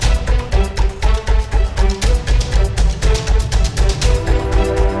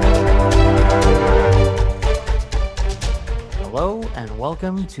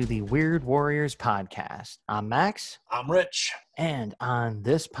welcome to the Weird Warriors podcast. I'm Max. I'm Rich. And on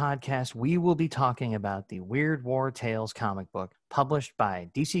this podcast, we will be talking about the Weird War Tales comic book published by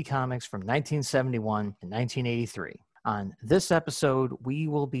DC Comics from 1971 and 1983. On this episode, we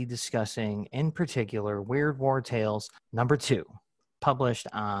will be discussing, in particular, Weird War Tales number 2. Published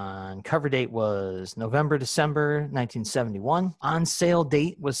on cover date was November-December 1971. On sale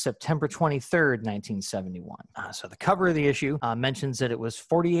date was September 23rd, 1971. So the cover of the issue mentions that it was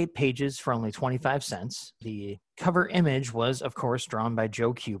 48 pages for only 25 cents. The cover image was, of course, drawn by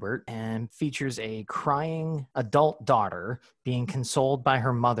Joe Kubert and features a crying adult daughter being consoled by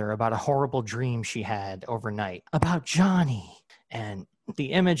her mother about a horrible dream she had overnight about Johnny. And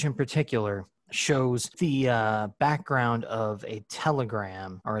the image in particular shows the background of a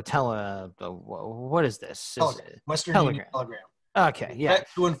telegram or what is this? Western telegram. Union telegram. Okay, yeah.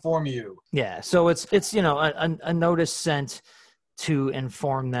 To inform you. Yeah, so it's a notice sent to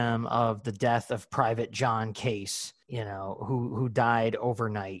inform them of the death of Private John Case, who died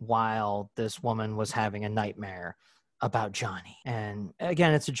overnight while this woman was having a nightmare about Johnny. And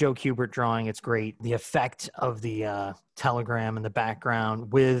again, it's a Joe Kubert drawing. It's great. The effect of the telegram in the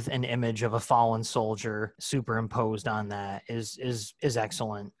background with an image of a fallen soldier superimposed on that is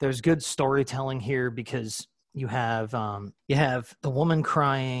excellent. There's good storytelling here because you have the woman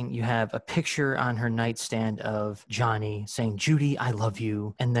crying, you have a picture on her nightstand of Johnny saying, "Judy, I love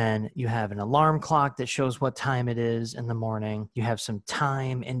you." And then you have an alarm clock that shows what time it is in the morning. You have some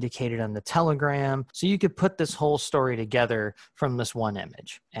time indicated on the telegram. So you could put this whole story together from this one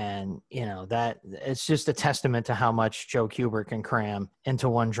image. And, that it's just a testament to how much Joe Kubert can cram into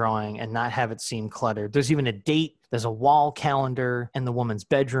one drawing and not have it seem cluttered. There's even a date. There's a wall calendar in the woman's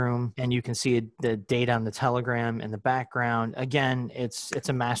bedroom, and you can see the date on the telegram in the background. Again, it's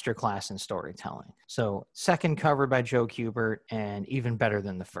a masterclass in storytelling. So second cover by Joe Kubert, and even better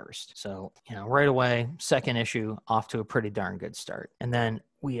than the first. So, right away, second issue off to a pretty darn good start. And then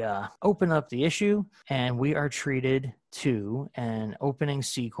we open up the issue, and we are treated to an opening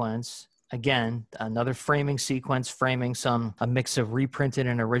sequence. Again, another framing sequence, framing a mix of reprinted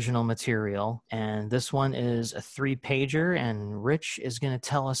and original material. And this one is a 3-pager, and Rich is going to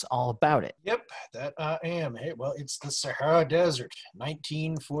tell us all about it. Yep, that I am. Hey, well, it's the Sahara Desert,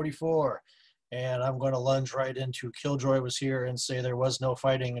 1944. And I'm going to lunge right into Killjoy was here and say there was no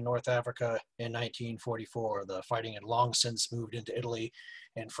fighting in North Africa in 1944. The fighting had long since moved into Italy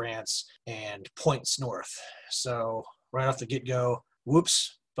and France and points north. So right off the get-go,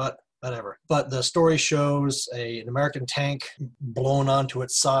 whoops, but whatever. But the story shows an American tank blown onto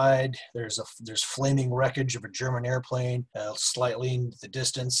its side. There's flaming wreckage of a German airplane slightly in the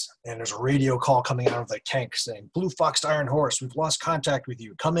distance. And there's a radio call coming out of the tank saying, "Blue Fox to Iron Horse, we've lost contact with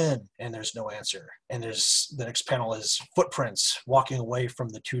you. Come in." And there's no answer. And the next panel is footprints walking away from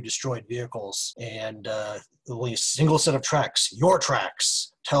the 2 destroyed vehicles. And only a single set of tracks, your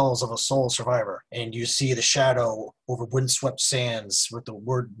tracks, tells of a sole survivor. And you see the shadow over windswept sands with the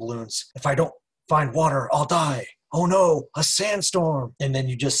word balloons, "If I don't find water, I'll die. Oh no, a sandstorm." And then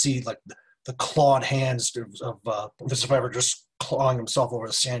you just see like the clawed hands of the survivor just clawing himself over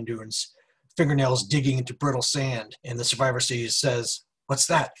the sand dunes, fingernails digging into brittle sand. And the survivor says, "What's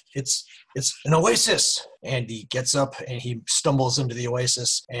that?" It's an oasis." And he gets up and he stumbles into the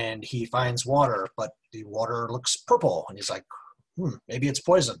oasis and he finds water, but the water looks purple. And he's like, maybe it's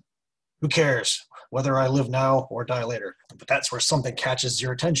poison. Who cares whether I live now or die later? But that's where something catches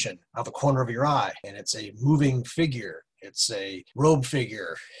your attention out of the corner of your eye. And it's a moving figure. It's a robe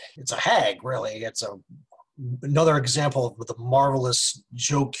figure. It's a hag, really. It's another example of the marvelous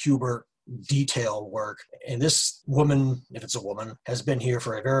Joe Kubert detail work. And this woman, if it's a woman, has been here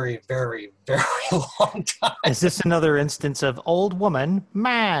for a very, very, very long time. Is this another instance of old woman,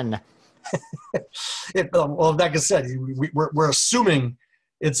 man? Well, like I said, we're assuming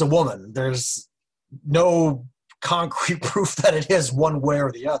it's a woman. There's no concrete proof that it is one way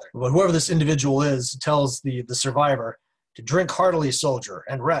or the other. But whoever this individual is tells the survivor to drink heartily, soldier,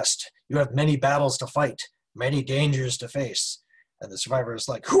 and rest. You have many battles to fight, many dangers to face. And the survivor is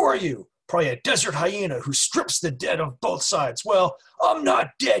like, "Who are you?" "Probably a desert hyena who strips the dead of both sides." "Well, I'm not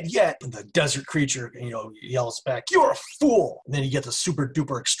dead yet." And the desert creature, yells back, "You're a fool." And then you get the super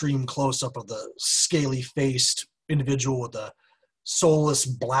duper extreme close up of the scaly faced individual with the soulless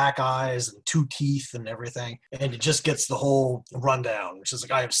black eyes and 2 teeth and everything. And it just gets the whole rundown, which is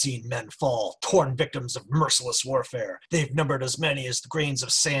like, "I have seen men fall, torn victims of merciless warfare. They've numbered as many as the grains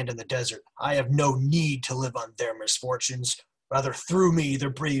of sand in the desert. I have no need to live on their misfortunes. Rather, through me, their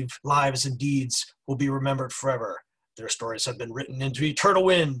brave lives and deeds will be remembered forever. Their stories have been written into eternal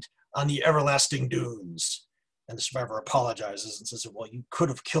wind on the everlasting dunes." And the survivor apologizes and says, well, you could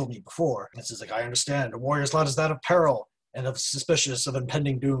have killed me before. And says, like, I understand. A warrior's lot is that of peril and of suspicious of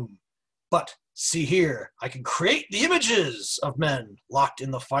impending doom. But see here, I can create the images of men locked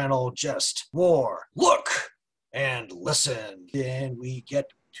in the final jest. War, look and listen. And we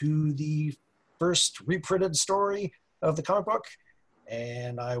get to the first reprinted story of the comic book.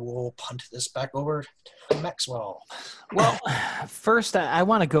 And I will punt this back over to Maxwell. Well, first, I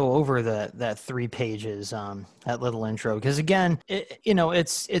want to go over that 3 pages, that little intro, because again,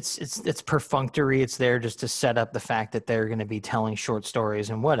 it's perfunctory. It's there just to set up the fact that they're going to be telling short stories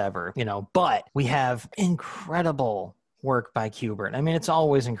and whatever, But we have incredible work by Kubert. I mean, it's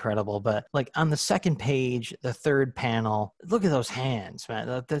always incredible, but like on the second page, the third panel, look at those hands,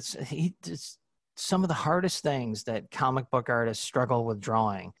 man. It's some of the hardest things that comic book artists struggle with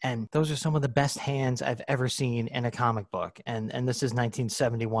drawing. And those are some of the best hands I've ever seen in a comic book. And this is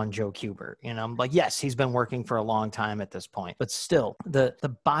 1971 Joe Kubert. Like, yes, he's been working for a long time at this point, but still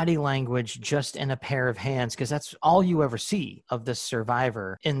the body language just in a pair of hands, because that's all you ever see of this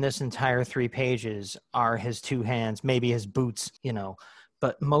survivor in this entire 3 pages are his 2 hands, maybe his boots,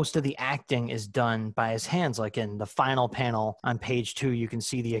 but most of the acting is done by his hands. Like in the final panel on page 2, you can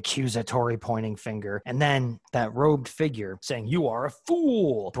see the accusatory pointing finger. And then that robed figure saying, "You are a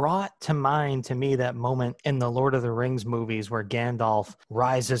fool," brought to mind to me that moment in the Lord of the Rings movies where Gandalf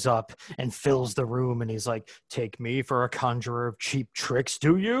rises up and fills the room and he's like, "Take me for a conjurer of cheap tricks,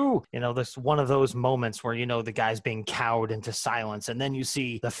 do you?" This one of those moments where, the guy's being cowed into silence. And then you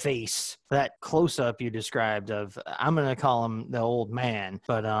see the face, that close-up you described of, I'm going to call him the old man.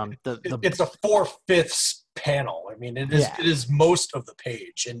 But it's a 4/5 panel. I mean, it is most of the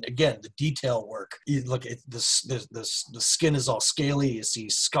page. And again, the detail work. You look at the skin is all scaly. You see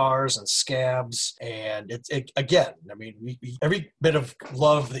scars and scabs, and again. I mean, every bit of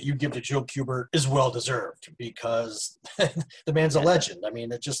love that you give to Joe Kubert is well deserved because the man's a legend. I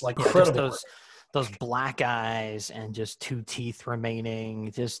mean, it's just like incredible work. Those black eyes and just 2 teeth remaining,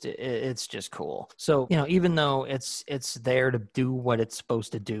 it's just cool. So, even though it's there to do what it's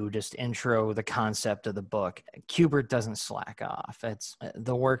supposed to do, just intro the concept of the book, Kubert doesn't slack off.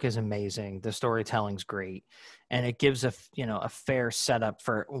 The work is amazing. The storytelling's great. And it gives a fair setup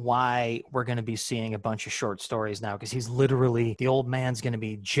for why we're going to be seeing a bunch of short stories now, because the old man's going to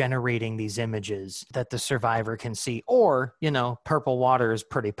be generating these images that the survivor can see, or, purple water is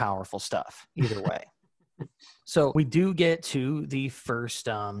pretty powerful stuff either way. So we do get to the first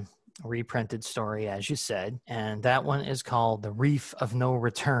reprinted story, as you said, and that one is called The Reef of No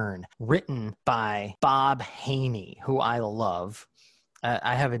Return, written by Bob Haney, who I love.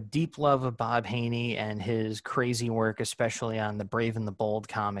 I have a deep love of Bob Haney and his crazy work, especially on the Brave and the Bold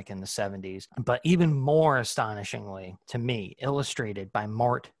comic in the 70s. But even more astonishingly to me, illustrated by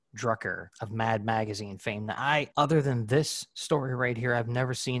Mort Drucker of Mad Magazine fame. Now, other than this story right here, I've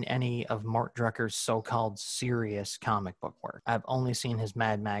never seen any of Mort Drucker's so-called serious comic book work. I've only seen his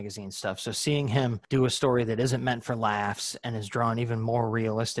Mad Magazine stuff. So seeing him do a story that isn't meant for laughs and is drawn even more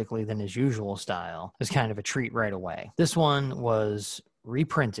realistically than his usual style is kind of a treat right away. This one was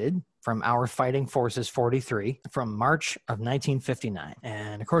reprinted from Our Fighting Forces 43 from March of 1959.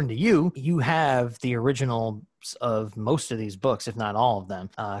 And according to you, you have the original of most of these books, if not all of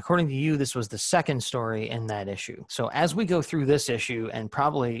them. According to you, this was the second story in that issue. So as we go through this issue and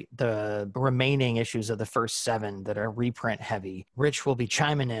probably the remaining issues of the first 7 that are reprint heavy, Rich will be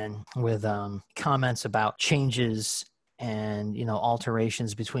chiming in with comments about changes and,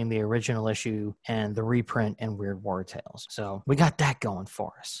 alterations between the original issue and the reprint and Weird War Tales. So we got that going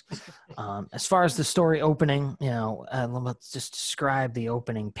for us. As far as the story opening, let's just describe the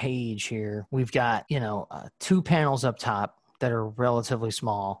opening page here. We've got, 2 panels up top that are relatively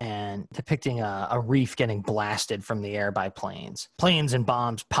small and depicting a reef getting blasted from the air by planes. Planes and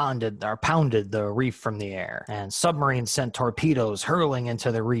bombs pounded the reef from the air, and submarines sent torpedoes hurling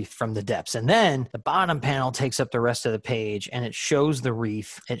into the reef from the depths. And then the bottom panel takes up the rest of the page, and it shows the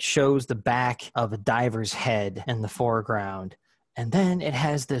reef. It shows the back of a diver's head in the foreground. And then it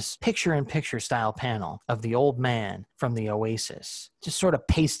has this picture-in-picture style panel of the old man from the Oasis, just sort of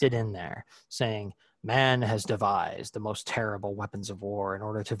pasted in there, saying, "Man has devised the most terrible weapons of war in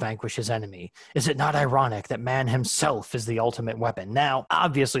order to vanquish his enemy. Is it not ironic that man himself is the ultimate weapon?" Now,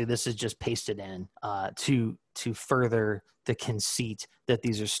 obviously, this is just pasted in to further the conceit that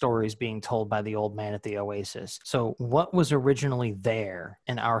these are stories being told by the old man at the Oasis. So what was originally there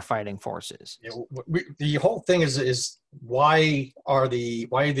in Our Fighting Forces? The whole thing is why are the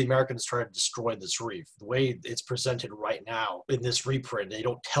Americans trying to destroy this reef? The way it's presented right now in this reprint, they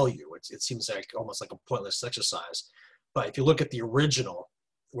don't tell you. It seems like almost like a pointless exercise. But if you look at the original,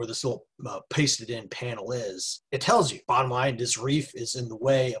 where this little pasted in panel is, it tells you, bottom line, this reef is in the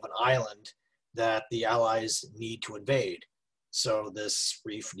way of an island that the Allies need to invade. So this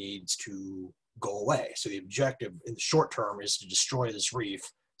reef needs to go away. So the objective in the short term is to destroy this reef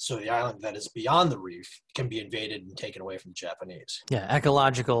so the island that is beyond the reef can be invaded and taken away from the Japanese. Yeah,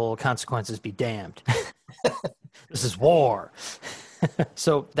 ecological consequences be damned. This is war.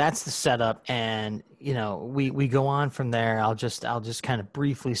 So that's the setup, and we go on from there. I'll just kind of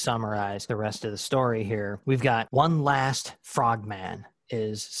briefly summarize the rest of the story here. We've got one last frogman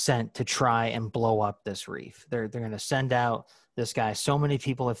is sent to try and blow up this reef. They're going to send out this guy. So many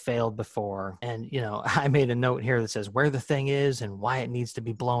people have failed before. And, I made a note here that says where the thing is and why it needs to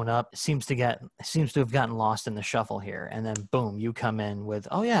be blown up. It seems to have gotten lost in the shuffle here. And then boom, you come in with,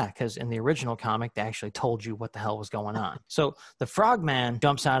 oh yeah, because in the original comic, they actually told you what the hell was going on. So the frogman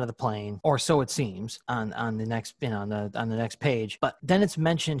jumps out of the plane, or so it seems on the next, on the next page. But then it's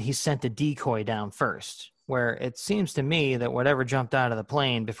mentioned he sent a decoy down first, where it seems to me that whatever jumped out of the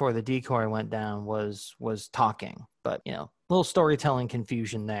plane before the decoy went down was talking. But, little storytelling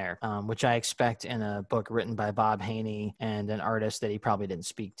confusion there, which I expect in a book written by Bob Haney and an artist that he probably didn't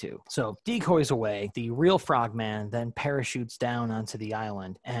speak to. So decoys away. The real frogman then parachutes down onto the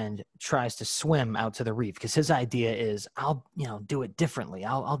island and tries to swim out to the reef, because his idea is, I'll do it differently.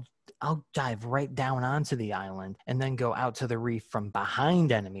 I'll dive right down onto the island and then go out to the reef from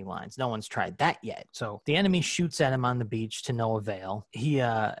behind enemy lines. No one's tried that yet. So the enemy shoots at him on the beach to no avail. He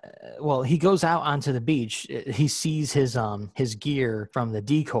goes out onto the beach. He sees his gear from the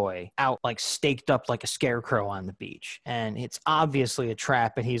decoy out, like staked up like a scarecrow on the beach. And it's obviously a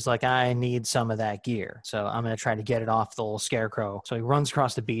trap, but he's like, I need some of that gear. So I'm going to try to get it off the little scarecrow. So he runs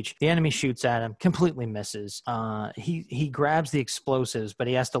across the beach. The enemy shoots at him, completely misses. He grabs the explosives, but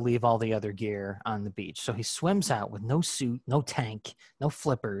he has to leave all the other gear on the beach. So he swims out with no suit, no tank, no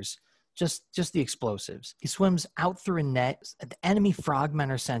flippers, just the explosives. He swims out through a net. The enemy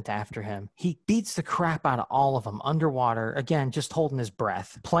frogmen are sent after him. He beats the crap out of all of them underwater, again, just holding his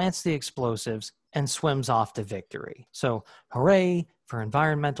breath, plants the explosives, and swims off to victory. So hooray for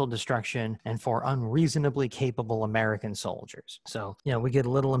environmental destruction and for unreasonably capable American soldiers. So, we get a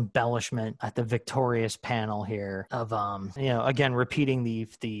little embellishment at the victorious panel here of, again, repeating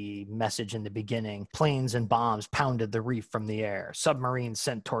the message in the beginning. Planes and bombs pounded the reef from the air. Submarines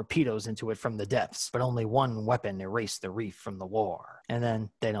sent torpedoes into it from the depths, but only one weapon erased the reef from the war. And then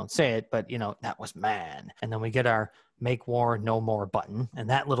they don't say it, but, that was man. And then we get our Make War No More button, and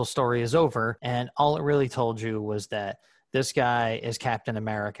that little story is over. And all it really told you was that this guy is Captain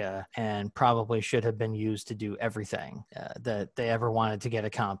America and probably should have been used to do everything that they ever wanted to get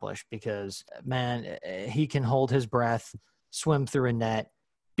accomplished, because, man, he can hold his breath, swim through a net,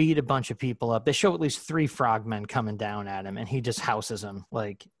 beat a bunch of people up. They show at least 3 frogmen coming down at him, and he just houses them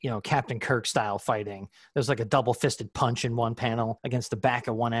like, Captain Kirk style fighting. There's like a double-fisted punch in one panel against the back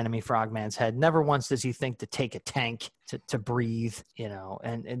of one enemy frogman's head. Never once does he think to take a tank to breathe,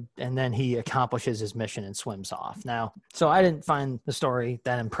 and then he accomplishes his mission and swims off. Now, so I didn't find the story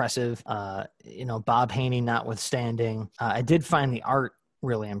that impressive, Bob Haney notwithstanding. I did find the art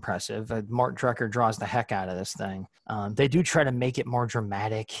really impressive. Mort Drucker draws the heck out of this thing. They do try to make it more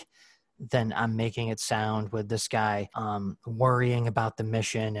dramatic than I'm making it sound, with this guy worrying about the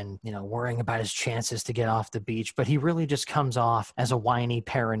mission and, worrying about his chances to get off the beach. But he really just comes off as a whiny,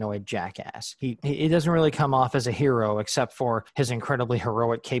 paranoid jackass. He doesn't really come off as a hero except for his incredibly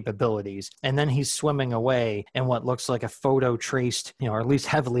heroic capabilities. And then he's swimming away in what looks like a photo traced, or at least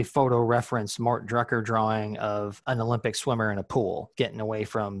heavily photo referenced Mort Drucker drawing of an Olympic swimmer in a pool getting away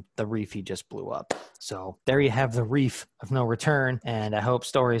from the reef he just blew up. So there you have the reef of no return. And I hope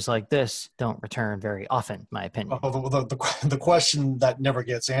stories like this don't return very often, my opinion. Well, the question that never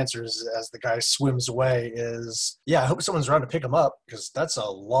gets answered as the guy swims away is, I hope someone's around to pick him up, because that's a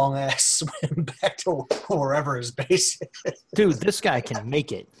long ass swim back to wherever his base is. Dude, this guy can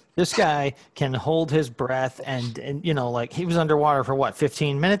make it. This guy can hold his breath and like he was underwater for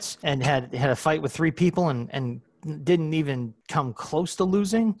 15 minutes and had a fight with 3 people and didn't even come close to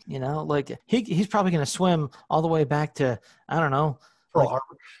losing. Like he's probably going to swim all the way back to, I don't know, Pearl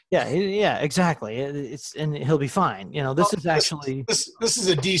Harbor. Yeah, exactly. And he'll be fine. This is actually this is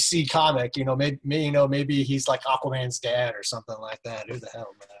a DC comic. Maybe he's like Aquaman's dad or something like that. Who the hell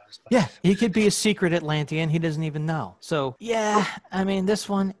knows? Yeah, he could be a secret Atlantean. He doesn't even know. So I mean, this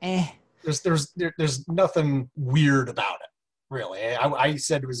one, There's nothing weird about it, really. I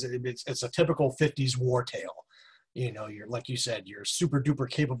said it's a typical 50s war tale. You're, like you said, you're super duper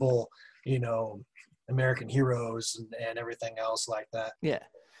capable. American heroes and everything else like that. Yeah.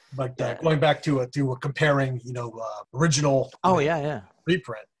 But going back to comparing, original. Oh yeah.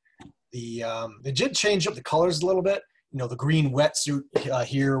 reprint. They did change up the colors a little bit. The green wetsuit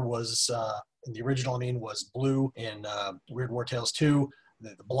here was in the original. Was blue in Weird War Tales 2.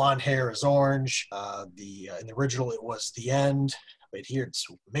 The blonde hair is orange. In the original it was The End. But here it's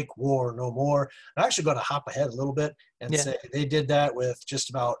Make War No More. I'm actually going to hop ahead a little bit and say they did that with just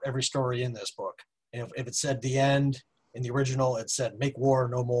about every story in this book. And if it said The End in the original, it said Make War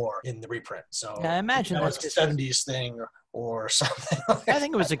No More in the reprint. So I imagine that was a 70s thing or something. I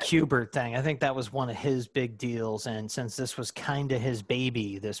think it was a Kubert thing. I think that was one of his big deals. And since this was kind of his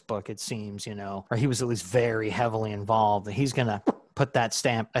baby, this book, it seems, or he was at least very heavily involved, he's going to put that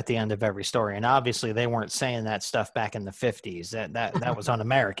stamp at the end of every story. And obviously they weren't saying that stuff back in the 50s. That was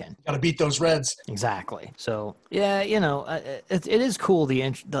un-American. Got to beat those Reds. Exactly. So, yeah, it is cool.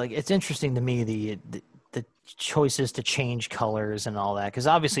 It's interesting to me, the choices to change colors and all that, because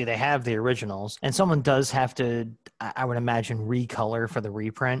obviously they have the originals, and someone does have to, I would imagine, recolor for the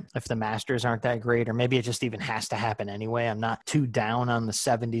reprint if the masters aren't that great, or maybe it just even has to happen anyway. I'm not too down on the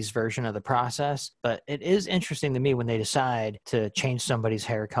 70s version of the process, but it is interesting to me when they decide to change somebody's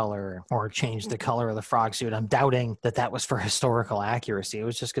hair color or change the color of the frog suit. I'm doubting that was for historical accuracy. It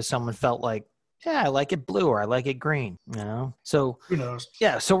was just because someone felt like, yeah, I like it blue or I like it green, So who knows?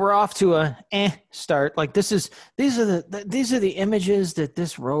 Yeah, so we're off to a start. Like these are the images that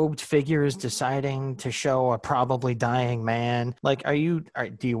this robed figure is deciding to show a probably dying man. Like,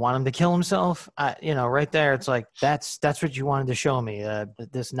 do you want him to kill himself? Right there, it's like that's what you wanted to show me.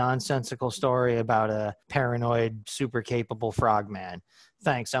 This nonsensical story about a paranoid, super capable frogman.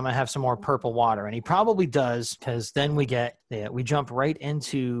 Thanks. I'm going to have some more purple water. And he probably does, because then we jump right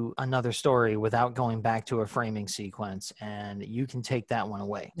into another story without going back to a framing sequence. And you can take that one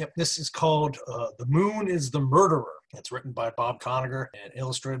away. Yep. This is called The Moon is the Murderer. It's written by Bob Conager and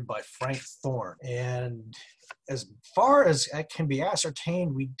illustrated by Frank Thorne. And as far as it can be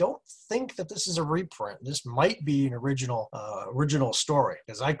ascertained, we don't think that this is a reprint. This might be an original story,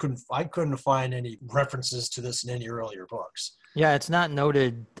 because I couldn't find any references to this in any earlier books. Yeah, it's not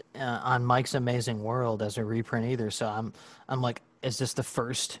noted on Mike's Amazing World as a reprint either. So I'm like, is this the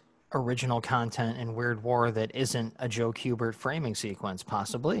first original content in Weird War that isn't a Joe Kubert framing sequence?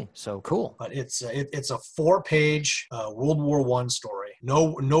 Possibly. So cool. But it's a 4-page World War I story.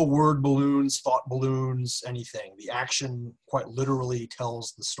 No word balloons, thought balloons, anything. The action quite literally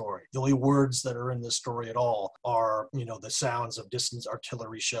tells the story. The only words that are in this story at all are, the sounds of distant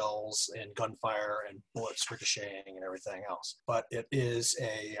artillery shells and gunfire and bullets ricocheting and everything else. But it is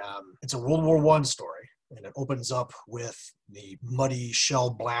it's a World War I story. And it opens up with the muddy,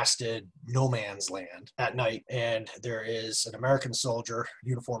 shell-blasted no man's land at night. And there is an American soldier,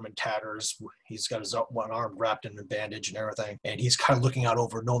 uniform in tatters. He's got his one arm wrapped in a bandage and everything. And he's kind of looking out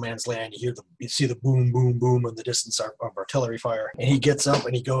over no man's land. You see the boom, boom, boom in the distance of artillery fire. And he gets up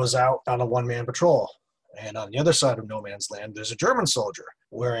and he goes out on a one-man patrol. And on the other side of no man's land, there's a German soldier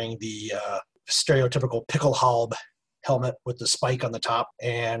wearing the stereotypical Pickelhaube helmet with the spike on the top.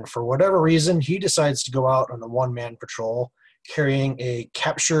 And for whatever reason, he decides to go out on a one-man patrol carrying a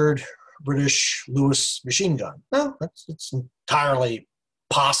captured British Lewis machine gun. No, it's entirely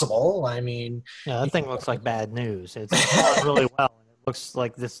possible. I mean... Yeah, that thing looks like bad news. It's done really well. It looks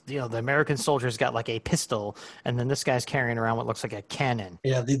like this, the American soldier's got like a pistol, and then this guy's carrying around what looks like a cannon.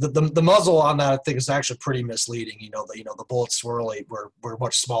 Yeah, the muzzle on that thing is actually pretty misleading. The bullets were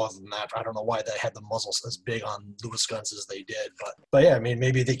much smaller than that. I don't know why they had the muzzles as big on Lewis guns as they did, but yeah, I mean,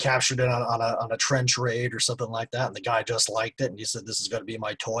 maybe they captured it on a trench raid or something like that, and the guy just liked it, and he said, "This is going to be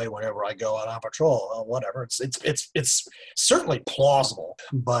my toy whenever I go out on patrol." Well, whatever. It's certainly plausible,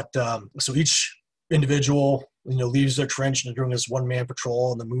 but so each individual leaves their trench and they're doing this one-man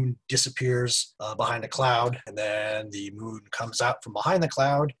patrol, and the moon disappears behind a cloud, and then the moon comes out from behind the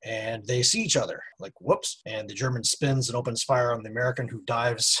cloud, and they see each other, like, whoops, and the German spins and opens fire on the American, who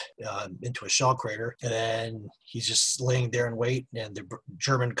dives into a shell crater, and then he's just laying there and wait, and the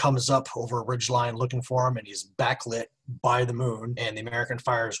German comes up over a ridgeline looking for him, and he's backlit by the moon, and the American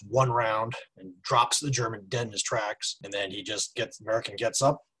fires one round and drops the German dead in his tracks, and then the American gets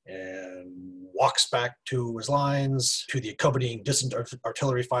up and walks back to his lines, to the accompanying distant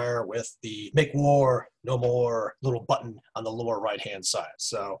artillery fire with the Make War No More little button on the lower right-hand side.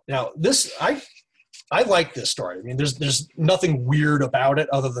 So now this, I like this story. I mean, there's nothing weird about it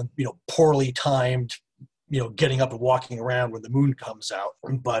other than, poorly timed, getting up and walking around when the moon comes out.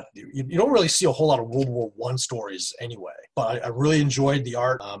 But you don't really see a whole lot of World War I stories anyway. But I really enjoyed the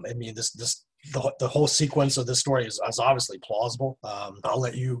art. I mean, the whole sequence of this story is obviously plausible. I'll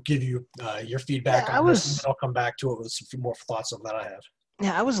let you give your feedback on this, and then I'll come back to it with some more thoughts on that I have.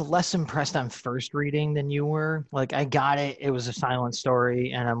 Yeah, I was less impressed on first reading than you were. Like, I got it. It was a silent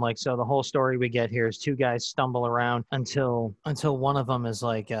story, and I'm like, so the whole story we get here is two guys stumble around until one of them is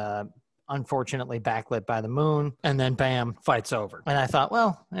like unfortunately backlit by the moon, and then bam, fight's over. And I thought,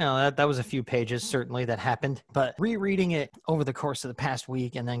 well, that was a few pages certainly that happened. But rereading it over the course of the past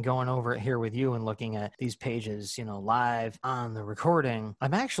week and then going over it here with you and looking at these pages, live on the recording,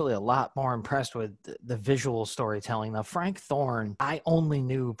 I'm actually a lot more impressed with the visual storytelling. Now, Frank Thorne, I only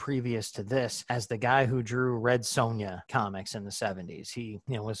knew previous to this as the guy who drew Red Sonja comics in the 70s. He,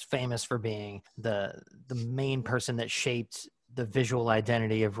 was famous for being the main person that shaped the visual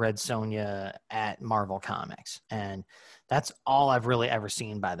identity of Red Sonja at Marvel Comics. And that's all I've really ever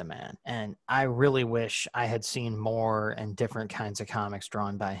seen by the man. And I really wish I had seen more and different kinds of comics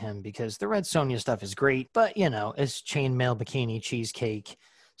drawn by him, because the Red Sonja stuff is great, but it's chainmail bikini, cheesecake,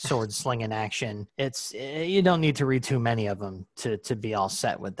 sword slinging action. It's, you don't need to read too many of them to be all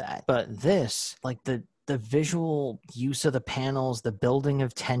set with that. But this, like the visual use of the panels, the building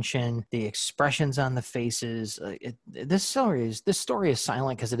of tension, the expressions on the faces. This story is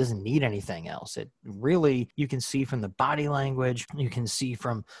silent because it doesn't need anything else. It really, you can see from the body language, you can see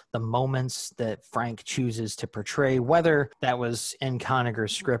from the moments that Frank chooses to portray, whether that was in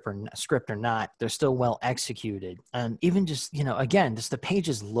Conager's script or not, they're still well executed. And even just, again, just the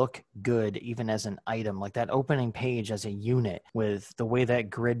pages look good even as an item, like that opening page as a unit with the way that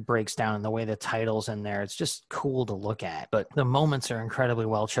grid breaks down and the way the titles in there. It's just cool to look at, but the moments are incredibly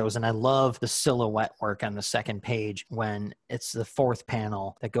well chosen. I love the silhouette work on the second page when it's the fourth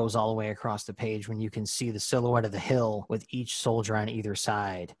panel that goes all the way across the page, when you can see the silhouette of the hill with each soldier on either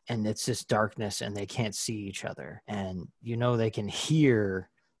side, and it's just darkness and they can't see each other, and they can hear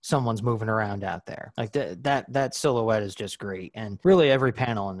someone's moving around out there. Like that silhouette is just great. And really every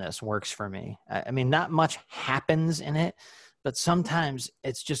panel in this works for me. I mean, not much happens in it, but sometimes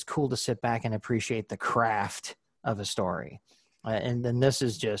it's just cool to sit back and appreciate the craft of a story. And then this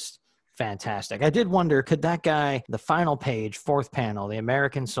is just fantastic. I did wonder, could that guy, the final page, fourth panel, the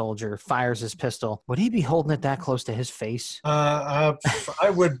American soldier fires his pistol, would he be holding it that close to his face? I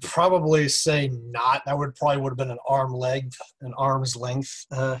would probably say not. That would have been an arm's length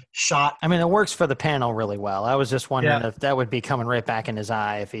shot. I mean, it works for the panel really well. I was just wondering if that would be coming right back in his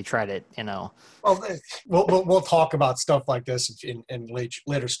eye if he tried it, Well, we'll talk about stuff like this in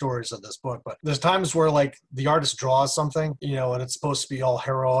later stories of this book, but there's times where like the artist draws something, and it's supposed to be all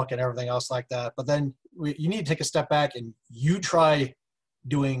heroic and everything else like that, but then you need to take a step back and you try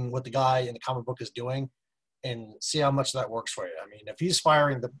doing what the guy in the comic book is doing and see how much that works for you. I mean, if he's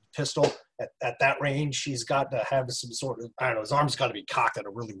firing the pistol at that range, he's got to have some sort of, I don't know, his arm's got to be cocked at a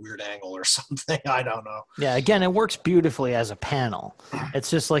really weird angle or something. I don't know. Yeah, again, it works beautifully as a panel. It's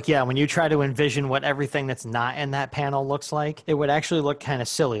just like, when you try to envision what everything that's not in that panel looks like, it would actually look kind of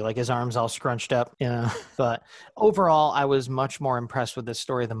silly, like his arms all scrunched up, But overall, I was much more impressed with this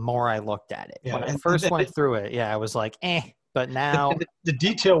story the more I looked at it. Yeah, when I first went through it, I was like, But now the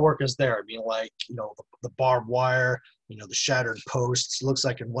detail work is there. I mean, like, the barbed wire, the shattered posts. It looks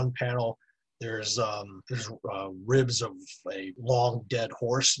like in one panel there's ribs of a long dead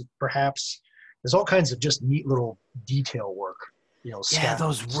horse, perhaps. There's all kinds of just neat little detail work.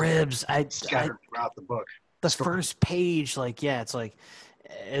 Those ribs. Scattered throughout the book. The first page, it's like,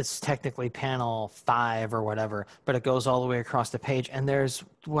 it's technically panel 5 or whatever, but it goes all the way across the page, and there's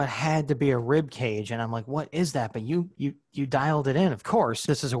what had to be a rib cage, and I'm like, what is that? But you dialed it in. Of course,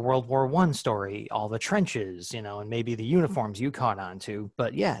 this is a World War I story, all the trenches, and maybe the uniforms you caught on to,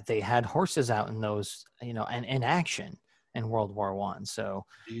 but they had horses out in those, and in action in World War I. So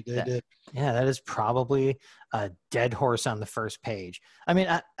they did. Yeah, that is probably a dead horse on the first page. I mean,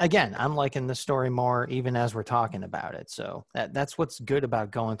 I'm liking the story more even as we're talking about it. So that's what's good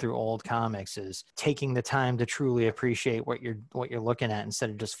about going through old comics, is taking the time to truly appreciate what you're looking at instead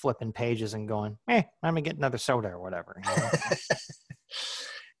of just flipping pages and going, I'm gonna get another soda or whatever.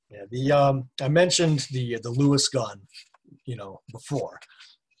 I mentioned the Lewis gun, before,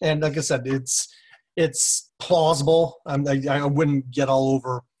 and like I said, it's plausible. I wouldn't get all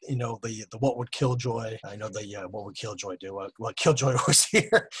over, the what would Killjoy. I know the what would Killjoy do? What Killjoy was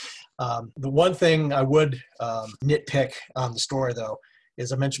here. The one thing I would nitpick on the story, though,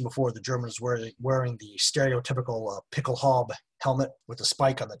 is I mentioned before, the Germans were wearing the stereotypical Pickelhaube helmet with the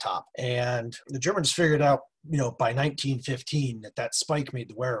spike on the top. And the Germans figured out, by 1915 that spike made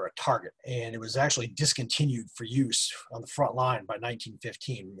the wearer a target. And it was actually discontinued for use on the front line by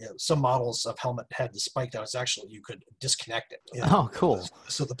 1915. Some models of helmet had the spike that was actually, you could disconnect it. Oh, cool.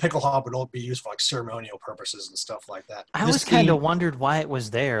 So the Pickelhaube would only be used for like ceremonial purposes and stuff like that. I always kind of wondered why it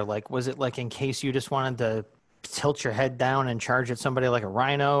was there. Like, was it like in case you just wanted to tilt your head down and charge at somebody like a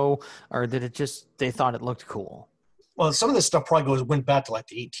rhino, or did it just they thought it looked cool? Well, some of this stuff probably went back to like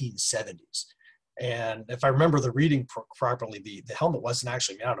the 1870s. And if I remember the reading properly, the helmet wasn't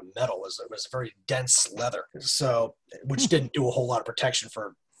actually made out of metal. It was very dense leather, so which didn't do a whole lot of protection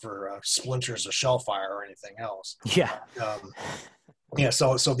for splinters or shell fire or anything else. Yeah.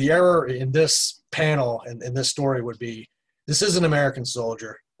 So the error in this panel and in this story would be, this is an American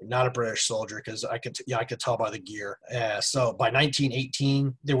soldier, not a British soldier, because I could tell by the gear. So by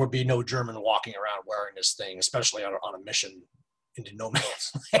 1918, there would be no German walking around wearing this thing, especially on a mission into no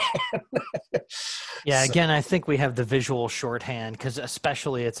man's land. Yeah, again, I think we have the visual shorthand because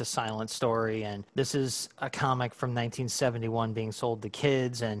especially it's a silent story, and this is a comic from 1971 being sold to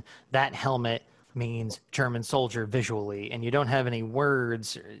kids, and that helmet means German soldier visually, and you don't have any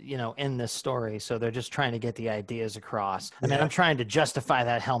words, in this story, so they're just trying to get the ideas across. I mean, I'm trying to justify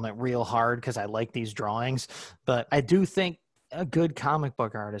that helmet real hard because I like these drawings, but I do think a good comic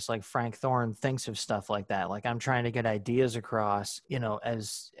book artist like Frank Thorne thinks of stuff like that. Like, I'm trying to get ideas across,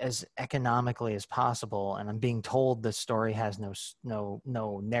 as economically as possible. And I'm being told this story has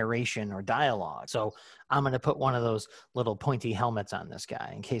no narration or dialogue. So I'm going to put one of those little pointy helmets on this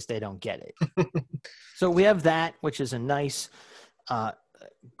guy in case they don't get it. So we have that, which is a nice,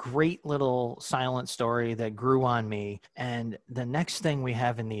 great little silent story that grew on me. And the next thing we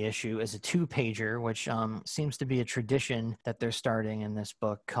have in the issue is a 2-pager, which seems to be a tradition that they're starting in this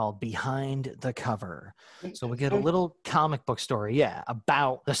book, called Behind the Cover. So we get a little comic book story,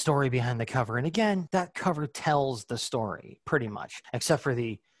 about the story behind the cover. And again, that cover tells the story pretty much, except for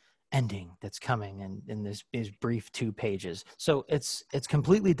the ending that's coming in these brief 2 pages. So it's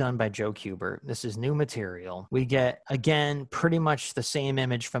completely done by Joe Kubert. This is new material. We get, again, pretty much the same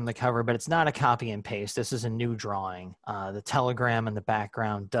image from the cover, but it's not a copy and paste. This is a new drawing. The telegram in the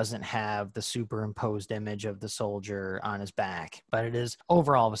background doesn't have the superimposed image of the soldier on his back, but it is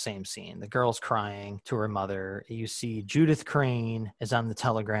overall the same scene. The girl's crying to her mother. You see Judith Crane is on the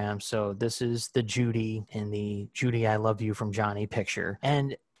telegram. So this is the Judy in the Judy I Love You from Johnny picture.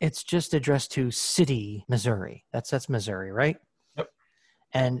 And it's just addressed to City, Missouri. That's Missouri, right? Yep.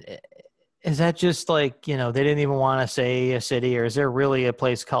 And is that just like, they didn't even want to say a city, or is there really a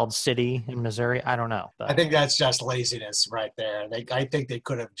place called City in Missouri? I don't know. But I think that's just laziness right there. I think they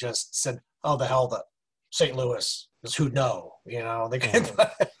could have just said, oh, the hell, the St. Louis, because who'd know? They could.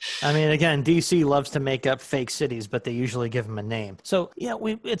 I mean, again, DC loves to make up fake cities, but they usually give them a name. So,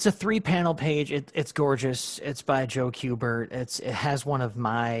 it's a 3-panel page. It's gorgeous. It's by Joe Kubert. It has one of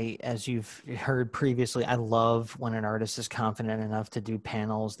my, as you've heard previously, I love when an artist is confident enough to do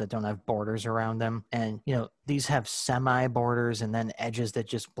panels that don't have borders around them. And, these have semi-borders and then edges that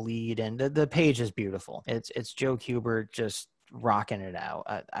just bleed. And the page is beautiful. It's Joe Kubert just rocking it out.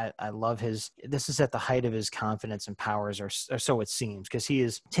 I love this is at the height of his confidence and powers, or so it seems, because he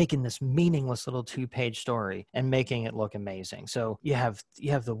is taking this meaningless little 2-page story and making it look amazing. So you have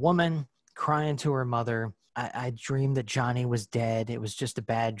the woman crying to her mother. I dreamed that Johnny was dead. It was just a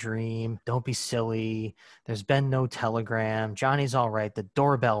bad dream. Don't be silly. There's been no telegram. Johnny's all right. The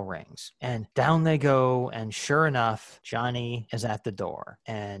doorbell rings and down they go. And sure enough, Johnny is at the door,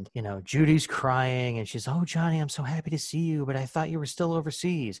 and, Judy's crying and she's, oh, Johnny, I'm so happy to see you, but I thought you were still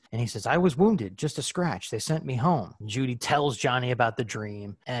overseas. And he says, I was wounded, just a scratch. They sent me home. Judy tells Johnny about the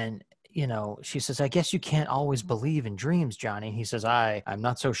dream, and she says, I guess you can't always believe in dreams, Johnny. He says, I'm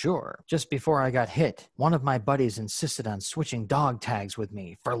not so sure. Just before I got hit, one of my buddies insisted on switching dog tags with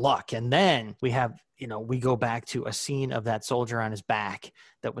me for luck. And then we have, we go back to a scene of that soldier on his back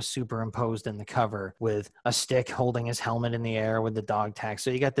that was superimposed in the cover with a stick holding his helmet in the air with the dog tag. So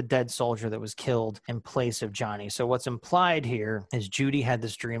you got the dead soldier that was killed in place of Johnny. So what's implied here is Judy had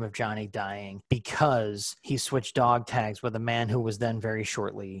this dream of Johnny dying because he switched dog tags with a man who was then very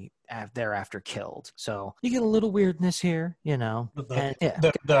shortly thereafter killed. So you get a little weirdness here,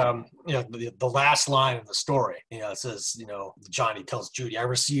 The last line of the story, it says, Johnny tells Judy, I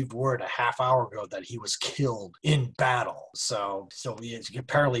received word a half hour ago that he was killed in battle. So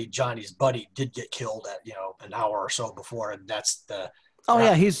apparently Johnny's buddy did get killed at, an hour or so before. And that's the, oh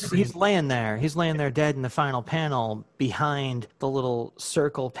yeah, he's laying there. He's laying there dead in the final panel behind the little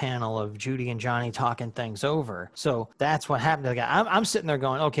circle panel of Judy and Johnny talking things over. So that's what happened to the guy. I'm sitting there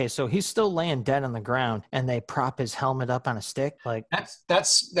going, okay, so he's still laying dead on the ground, and they prop his helmet up on a stick. Like that's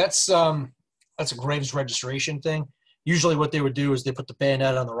a Graves registration thing. Usually, what they would do is they put the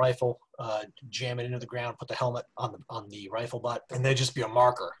bayonet on the rifle, jam it into the ground, put the helmet on the rifle butt, and they'd just be a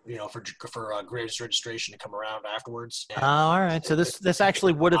marker, for Graves registration to come around afterwards. Oh, all right. So this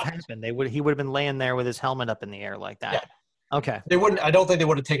actually would have happened. He would have been laying there with his helmet up in the air like that. Okay. They wouldn't. I don't think they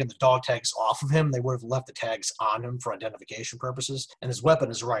would have taken the dog tags off of him. They would have left the tags on him for identification purposes. And his weapon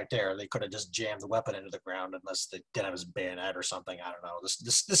is right there. They could have just jammed the weapon into the ground unless they didn't have his bayonet or something. I don't know.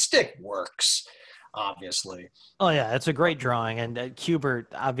 The stick works, obviously. Oh yeah, it's a great drawing, and Kubert,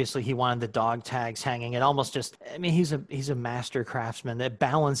 obviously he wanted the dog tags hanging. It almost just, I mean, he's a master craftsman that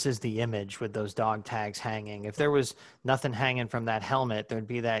balances the image with those dog tags hanging. If there was nothing hanging from that helmet, there'd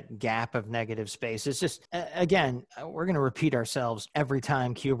be that gap of negative space. It's just, again, we're going to repeat ourselves every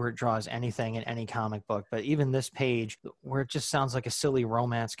time Kubert draws anything in any comic book, but even this page, where it just sounds like a silly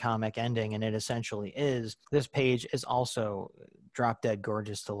romance comic ending, and it essentially is, this page is also drop dead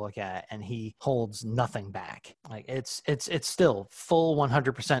gorgeous to look at, and he holds nothing back. Like it's still full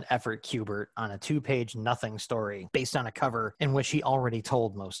 100% effort Kubert on a 2-page nothing story based on a cover in which he already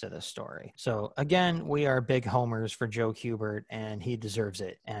told most of this story. So again, we are big homers for Joe Kubert, and he deserves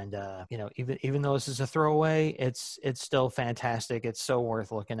it. And even though this is a throwaway, it's still fantastic. It's so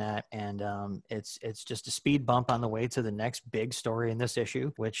worth looking at, and it's just a speed bump on the way to the next big story in this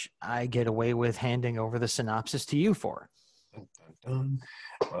issue, which I get away with handing over the synopsis to you for.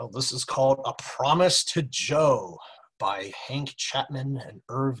 Well, this is called A Promise to Joe by Hank Chapman and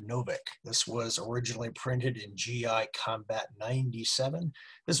Irv Novick. This was originally printed in GI Combat 97.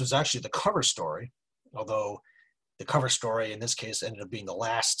 This was actually the cover story, although the cover story in this case ended up being the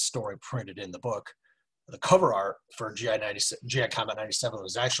last story printed in the book. The cover art for GI Combat 97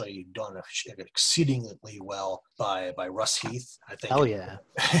 was actually done exceedingly well by Russ Heath. I think. Oh yeah.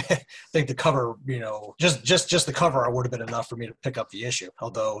 I think the cover, just the cover art would have been enough for me to pick up the issue.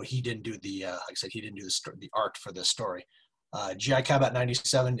 Although he didn't do the, like I said, he didn't do the art for this story. GI Combat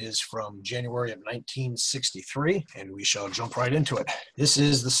 97 is from January of 1963, and we shall jump right into it. This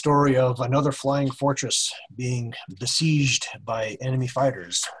is the story of another flying fortress being besieged by enemy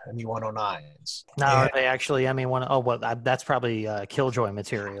fighters, ME-109s. Now, are they actually ME-1? Oh, well, that's probably Killjoy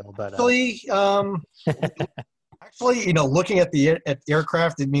material, but actually, looking at the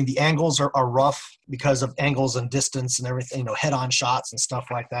aircraft, I mean, the angles are rough because of angles and distance and everything, head-on shots and stuff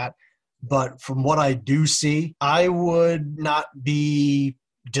like that. But from what I do see, I would not be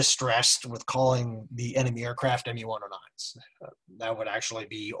distressed with calling the enemy aircraft ME-109s. That would actually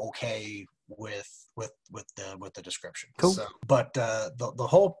be okay with the description. Cool. So, but the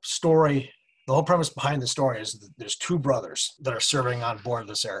whole story, the whole premise behind the story is that there's two brothers that are serving on board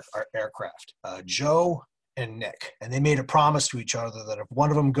this aircraft, Joe and Nick, and they made a promise to each other that if one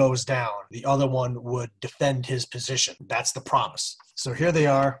of them goes down, the other one would defend his position. That's the promise. So here they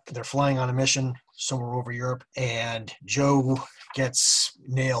are. They're flying on a mission somewhere over Europe, and Joe gets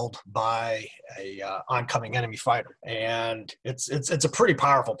nailed by a oncoming enemy fighter. And it's a pretty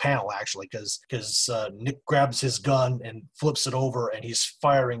powerful panel, actually, because Nick grabs his gun and flips it over, and he's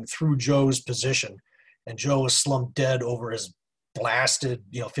firing through Joe's position, and Joe is slumped dead over his blasted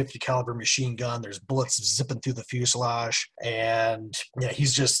 50 caliber machine gun. There's bullets zipping through the fuselage, and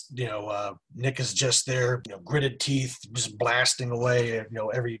he's just Nick is just there, gritted teeth, just blasting away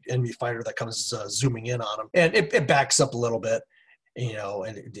every enemy fighter that comes zooming in on him. And it backs up a little bit,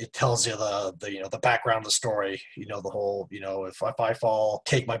 and it tells you the background of the story, the whole, if I fall,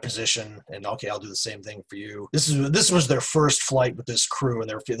 take my position, and okay, I'll do the same thing for you. This was their first flight with this crew, and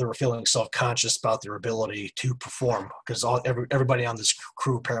they were feeling self-conscious about their ability to perform, because everybody on this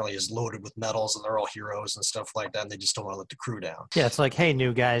crew apparently is loaded with medals, and they're all heroes and stuff like that, and they just don't want to let the crew down. Yeah, it's like, hey,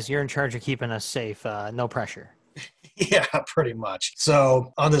 new guys, you're in charge of keeping us safe. No pressure. Yeah, pretty much.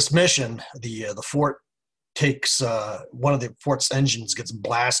 So on this mission, the fort takes one of the fort's engines gets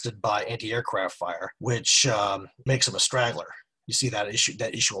blasted by anti-aircraft fire, which makes him a straggler. You see that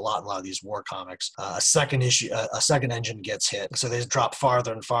issue a lot in a lot of these war comics. A second engine gets hit, so they drop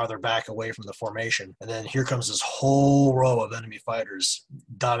farther and farther back away from the formation. And then here comes this whole row of enemy fighters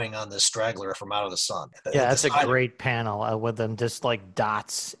diving on this straggler from out of the sun. Yeah, that's a great panel with them just like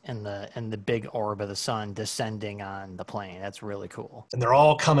dots in the big orb of the sun descending on the plane. That's really cool. And they're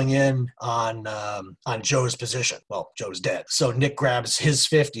all coming in on Joe's position. Well, Joe's dead. So Nick grabs his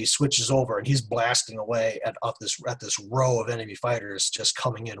 50, switches over, and he's blasting away at this row of enemy fighters just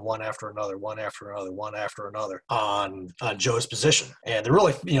coming in one after another on Joe's position. And they're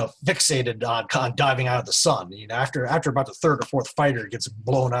really fixated on diving out of the sun. After about the third or fourth fighter gets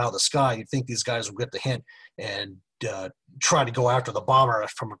blown out of the sky, you'd think these guys will get the hint and try to go after the bomber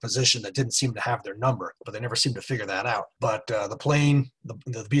from a position that didn't seem to have their number, but they never seemed to figure that out. But the plane,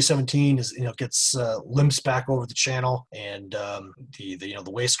 the B-17 is, gets limps back over the channel, and the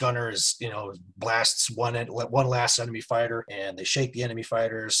waist gunner is, blasts one last enemy fighter, and they shake the enemy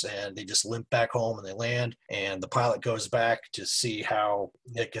fighters, and they just limp back home, and they land, and the pilot goes back to see how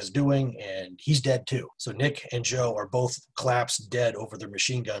Nick is doing, and he's dead too. So Nick and Joe are both collapsed dead over their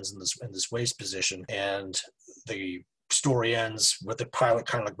machine guns in this waist position, and the story ends with the pilot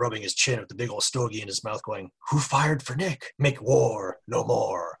kind of like rubbing his chin with the big old stogie in his mouth going, "Who fired for Nick? Make war no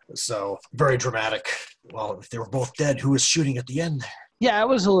more." So very dramatic. Well, if they were both dead, who was shooting at the end there? Yeah, I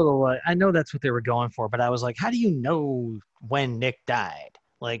was a little, I know that's what they were going for, but I was like, how do you know when Nick died?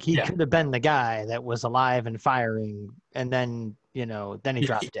 Like, he could have been the guy that was alive and firing, and then, then he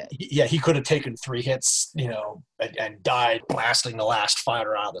dropped dead. Yeah, he could have taken 3 hits, and died blasting the last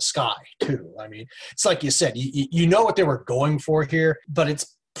fighter out of the sky, too. I mean, it's like you said, you know what they were going for here, but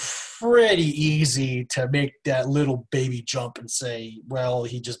it's pretty easy to make that little baby jump and say, well,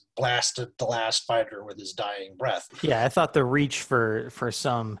 he just blasted the last fighter with his dying breath. Yeah, I thought the reach for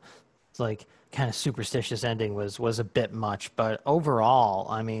some, like, kind of superstitious ending was a bit much, but overall,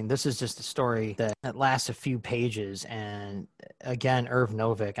 I mean, this is just a story that lasts a few pages, and again, Irv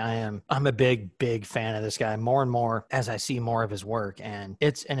Novick, I'm a big fan of this guy more and more as I see more of his work, and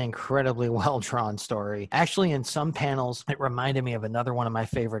it's an incredibly well-drawn story. Actually, in some panels, it reminded me of another one of my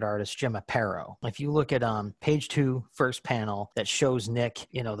favorite artists, Jim Aparo. If you look at page 2, first panel, that shows Nick,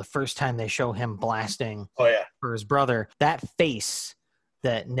 the first time they show him blasting for his brother, that face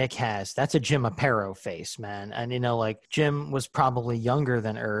that Nick has, that's a Jim Aparo face, man. And, Jim was probably younger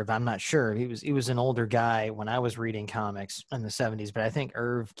than Irv. I'm not sure. He was an older guy when I was reading comics in the 70s, but I think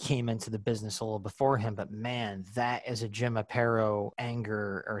Irv came into the business a little before him. But man, that is a Jim Aparo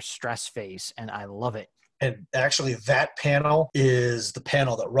anger or stress face, and I love it. And actually, that panel is the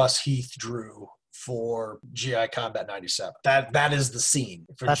panel that Russ Heath drew for GI Combat 97. That is the scene.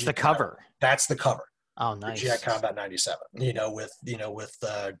 That's the cover. That's the cover. Oh, nice. GI Combat 97. With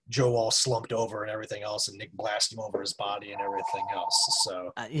Joe all slumped over and everything else, and Nick blasting over his body and everything else.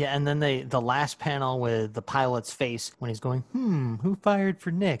 So and then the last panel with the pilot's face when he's going, who fired for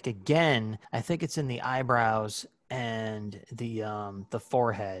Nick? Again, I think it's in the eyebrows and the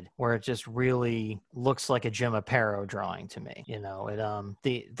forehead, where it just really looks like a Jim Aparo drawing to me.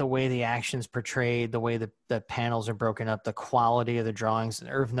 The way the action's portrayed, the way the panels are broken up, the quality of the drawings.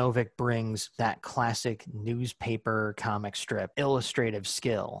 Irv Novick brings that classic newspaper comic strip illustrative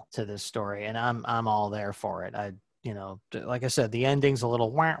skill to this story, and I'm all there for it. Like I said, the ending's a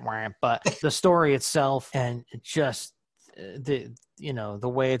little wah, but the story itself and just the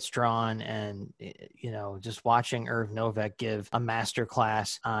way it's drawn, and just watching Irv Novick give a master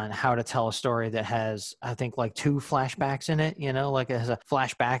class on how to tell a story that has, I think, like 2 flashbacks in it, like it has a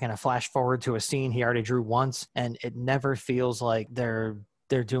flashback and a flash forward to a scene he already drew once, and it never feels like they're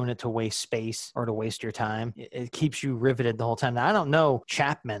doing it to waste space or to waste your time. It keeps you riveted the whole time. Now, I don't know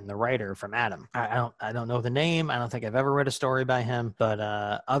Chapman, the writer from Atom. I don't know the name. I don't think I've ever read a story by him, but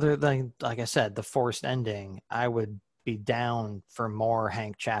other than, like I said, the forced ending, I would be down for more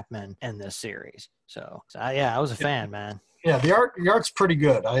Hank Chapman in this series. So I was a fan, man. Yeah, the art's pretty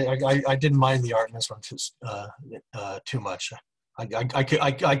good. I didn't mind the art in this one too much. I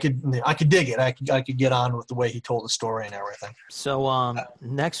could dig it. I could get on with the way he told the story and everything. So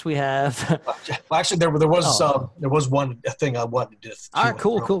next we have. Actually, there was one thing I wanted to. All right,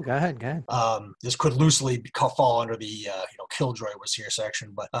 cool. Go ahead. This could loosely fall under the Killjoy was here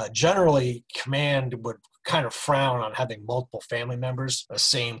section, but generally, Command would kind of frown on having multiple family members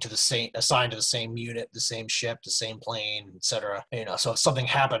assigned to the same unit, the same ship, the same plane, etc. So if something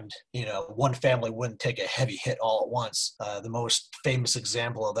happened, one family wouldn't take a heavy hit all at once. The most famous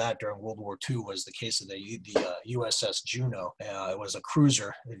example of that during World War II was the case of the USS Juno. It was a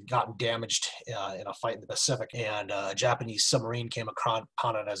cruiser. It had gotten damaged in a fight in the Pacific, and a Japanese submarine came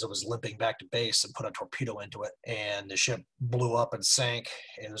upon it as it was limping back to base and put a torpedo into it, and the ship blew up and sank.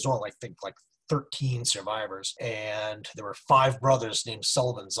 And there was only, I think, 13 survivors, and there were 5 brothers named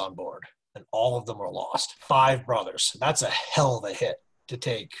Sullivans on board, and all of them were lost. 5 brothers. That's a hell of a hit to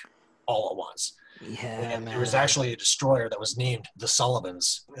take all at once. Yeah, and man. There was actually a destroyer that was named the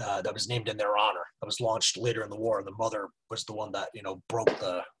Sullivans, that was named in their honor. That was launched later in the war, and the mother was the one that broke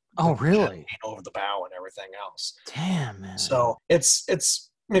the really over the bow and everything else. Damn, man. So it's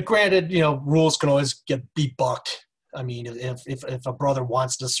granted, rules can always be bucked. I mean, if a brother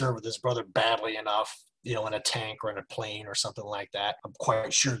wants to serve with his brother badly enough, in a tank or in a plane or something like that, I'm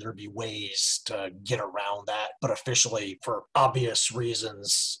quite sure there'd be ways to get around that. But officially, for obvious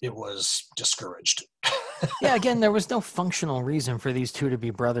reasons, it was discouraged. Yeah, again, there was no functional reason for these two to be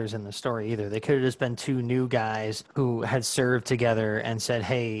brothers in the story either. They could have just been two new guys who had served together and said,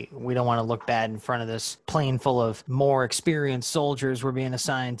 hey, we don't want to look bad in front of this plane full of more experienced soldiers we're being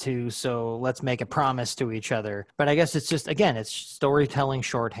assigned to, so let's make a promise to each other. But I guess it's just, again, it's storytelling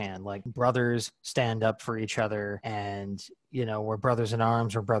shorthand. Like, brothers stand up for each other, and we're brothers in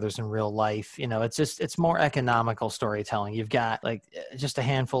arms, we're brothers in real life. It's more economical storytelling. You've got like just a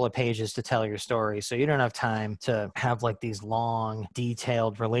handful of pages to tell your story. So you don't have time to have like these long,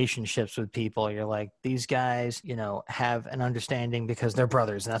 detailed relationships with people. You're like, these guys, have an understanding because they're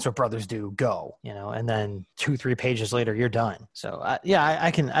brothers, and that's what brothers do. Go, and then 2-3 pages later, you're done. So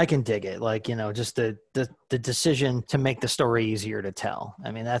I can dig it. Like, just the decision to make the story easier to tell.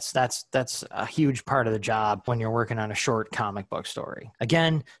 I mean, that's a huge part of the job when you're working on a short comic book story.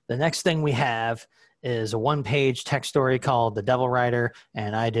 Again, the next thing we have is a 1-page text story called The Devil Rider,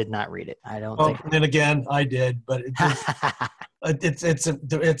 and I did not read it. I don't think. And again, I did, but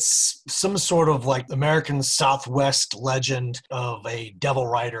it's some sort of like American Southwest legend of a devil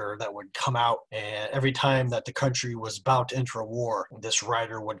rider that would come out, and every time that the country was about to enter a war, this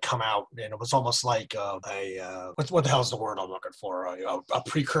rider would come out, and it was almost like what the hell's the word I'm looking for? A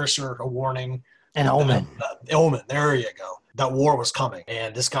precursor, a warning. An omen. Omen. There you go. That war was coming,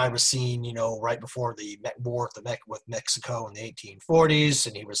 and this guy was seen, right before the war with Mexico in the 1840s,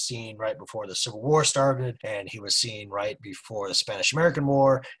 and he was seen right before the Civil War started, and he was seen right before the Spanish-American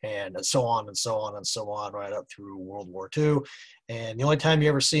War, and so on and so on and so on, right up through World War II. And the only time you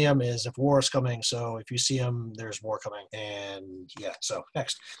ever see him is if war is coming. So if you see him, there's war coming. And yeah, so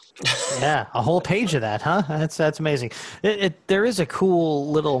next. Yeah, a whole page of that, huh? That's amazing. There is a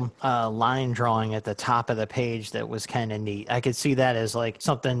cool little line drawing at the top of the page that was kind of neat. I could see that as like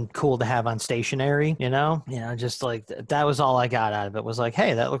something cool to have on stationery, just like that was all I got out of it. Was like,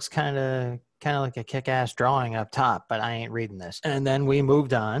 hey, that looks kind of like a kick-ass drawing up top, but I ain't reading this. And then we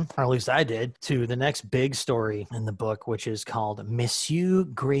moved on, or at least I did, to the next big story in the book, which is called Monsieur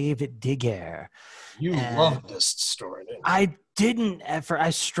Gravedigger. You loved this story, didn't you? I didn't I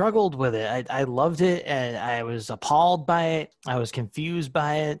struggled with it. I loved it, and I was appalled by it. I was confused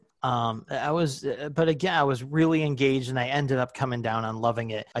by it. But again, I was really engaged, and I ended up coming down on loving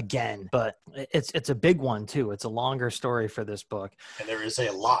it again. But it's a big one too. It's a longer story for this book. And there is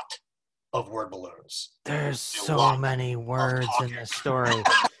a lot of word balloons. There's so many words in this story.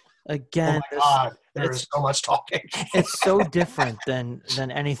 Again, oh my God, there is so much talking. It's so different than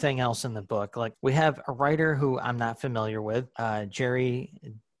anything else in the book. Like, we have a writer who I'm not familiar with, Jerry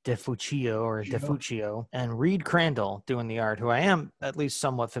DeFuccio, and Reed Crandall doing the art, who I am at least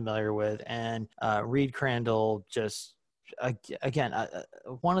somewhat familiar with. And Reed Crandall just, again,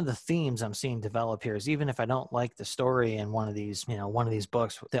 one of the themes I'm seeing develop here is, even if I don't like the story in one of these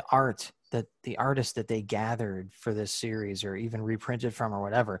books, the art that the artist that they gathered for this series, or even reprinted from, or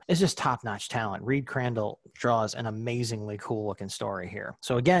whatever, is just top-notch talent. Reed Crandall draws an amazingly cool-looking story here.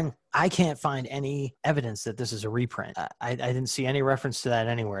 So again, I can't find any evidence that this is a reprint. I didn't see any reference to that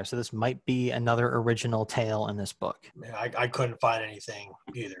anywhere. So this might be another original tale in this book. I couldn't find anything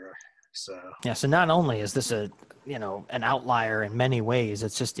either. So not only is this an outlier in many ways,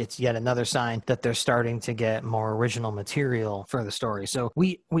 it's yet another sign that they're starting to get more original material for the story. So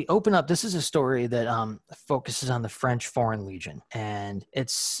we open up, this is a story that focuses on the French Foreign Legion, and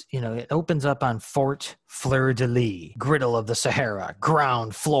it's, it opens up on Fort Fleur-de-Lis, griddle of the Sahara,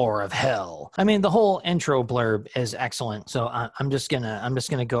 ground floor of hell. I mean, the whole intro blurb is excellent. So I'm just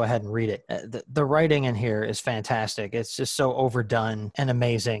gonna go ahead and read it. The writing in here is fantastic. It's just so overdone and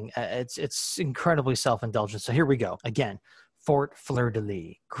amazing. It's incredibly self-indulgent. So here we go. Again, Fort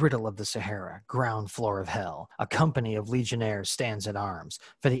Fleur-de-Lis, griddle of the Sahara, ground floor of hell. A company of legionnaires stands at arms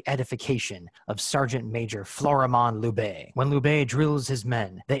for the edification of Sergeant Major Florimond Loubet. When Loubet drills his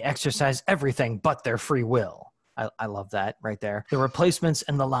men, they exercise everything but their free will. I love that right there. The replacements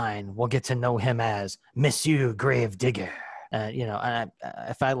in the line will get to know him as Monsieur Gravedigger.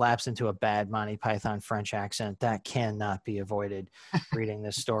 If I lapse into a bad Monty Python French accent, that cannot be avoided reading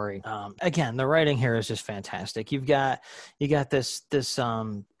this story. Again, the writing here is just fantastic. You got this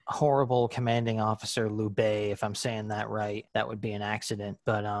horrible commanding officer Loubet, if I'm saying that right. That would be an accident,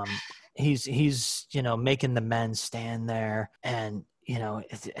 but he's making the men stand there, and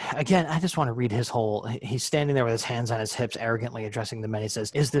again, I just want to read his whole. He's standing there with his hands on his hips, arrogantly addressing the men. He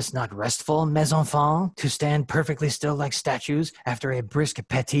says, "Is this not restful, mes enfants, to stand perfectly still like statues after a brisk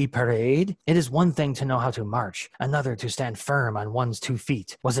petit parade? It is one thing to know how to march, another to stand firm on one's 2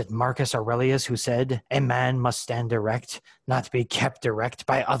 feet. Was it Marcus Aurelius who said, 'A man must stand erect, not be kept erect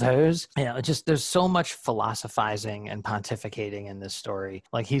by others'?" There's so much philosophizing and pontificating in this story.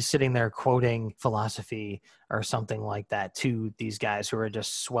 Like, he's sitting there quoting philosophy or something like that to these guys who are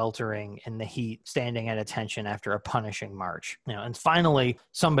just sweltering in the heat, standing at attention after a punishing march. And finally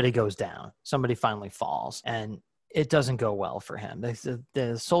somebody goes down. Somebody finally falls, and it doesn't go well for him.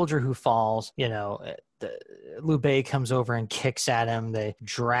 The soldier who falls, Liu Bei comes over and kicks at him. They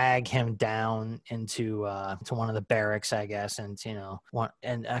drag him down into to one of the barracks, I guess, and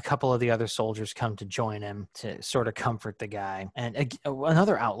and a couple of the other soldiers come to join him to sort of comfort the guy. And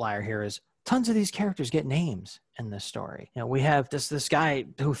another outlier here is tons of these characters get names in this story. We have this guy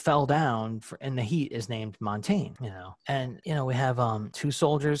who fell down in the heat is named Montaigne, and we have 2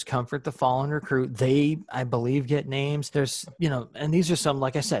 soldiers comfort the fallen recruit. They, I believe, get names. There's and these are some,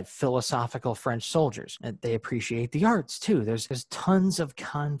 like I said, philosophical French soldiers. They appreciate the arts too. There's tons of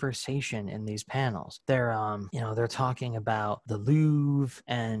conversation in these panels. They're they're talking about the Louvre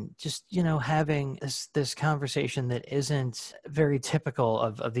and just having this conversation that isn't very typical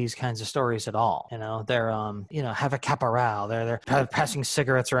of these kinds of stories at all. They're have a caporal. They're passing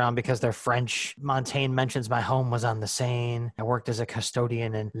cigarettes around because they're French. Montaigne mentions, "My home was on the Seine. I worked as a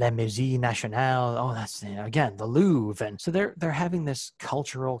custodian in Le Musée National." Oh, that's again the Louvre. And so they're having this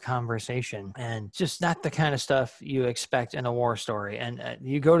cultural conversation, and just not the kind of stuff you expect in a war story. And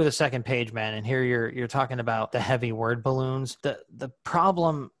you go to the second page, man, and here you're talking about the heavy word balloons. The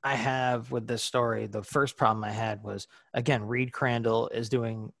problem I have with this story, the first problem I had was, again, Reed Crandall is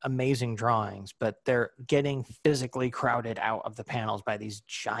doing amazing drawings, but they're getting physically crowded out of the panels by these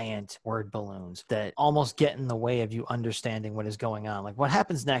giant word balloons that almost get in the way of you understanding what is going on. Like, what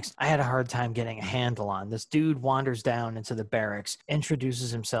happens next, I had a hard time getting a handle on. This dude wanders down into the barracks,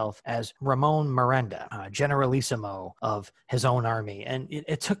 introduces himself as Ramon Miranda, generalissimo of his own army. And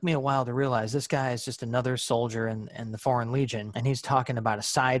it took me a while to realize this guy is just another soldier in the Foreign Legion, and he's talking about a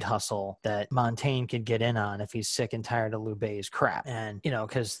side hustle that Montaigne could get in on if he's sick and tired of Liu Bei's crap. And,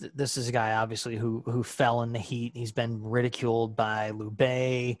 because this is a guy, obviously, who fell in the heat. He's been ridiculed by Liu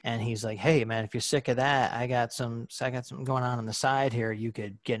Bei, and he's like, "Hey, man, if you're sick of that, I got something going on the side here you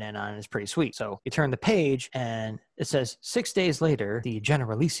could get in on. It's pretty sweet." So you turn the page, and it says, 6 days later, the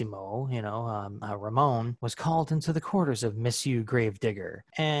generalissimo, Ramon, was called into the quarters of Monsieur Gravedigger,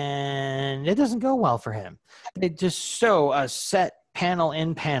 and it doesn't go well for him. They just show a set panel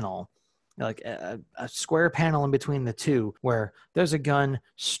in panel, like a square panel in between the two, where there's a gun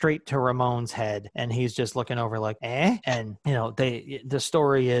straight to Ramon's head, and he's just looking over like, eh? And the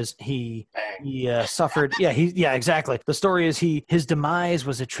story is he suffered. Yeah, exactly. The story is his demise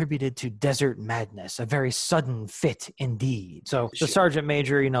was attributed to desert madness, a very sudden fit indeed. So the sergeant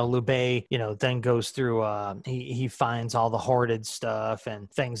major, Liu Bei, then goes through. He finds all the hoarded stuff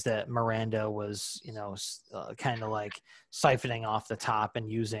and things that Miranda was, kind of like siphoning off the top and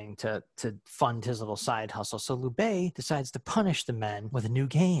using to fund his little side hustle. So Liu Bei decides to punish the men with a new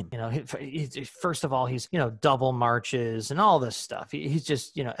game. First of all, he's, double marches and all this stuff. He's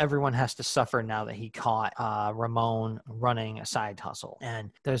just, everyone has to suffer now that he caught Ramon running a side hustle.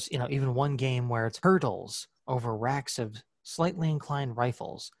 And there's, even one game where it's hurdles over racks of slightly inclined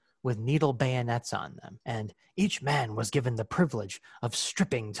rifles with needle bayonets on them. And each man was given the privilege of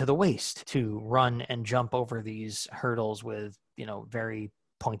stripping to the waist to run and jump over these hurdles with, very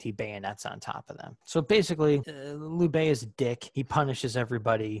pointy bayonets on top of them. So basically, Liu Bei is a dick. He punishes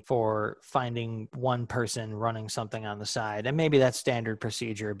everybody for finding one person running something on the side. And maybe that's standard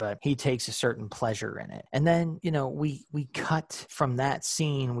procedure, but he takes a certain pleasure in it. And then, we cut from that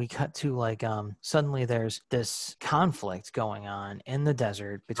scene, we cut to like, suddenly there's this conflict going on in the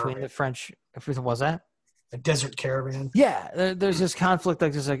desert between the French. Was that? A desert caravan. Yeah, there's this conflict.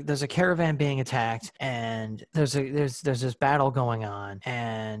 Like there's a caravan being attacked, and there's this battle going on,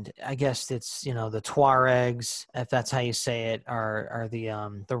 and I guess it's the Tuaregs, if that's how you say it, are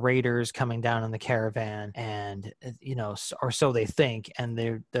the raiders coming down on the caravan, and or so they think, and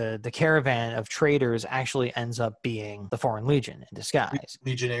the caravan of traders actually ends up being the Foreign Legion in disguise.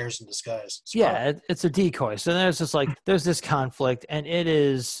 Legionnaires in disguise. It's a decoy. So there's this conflict, and it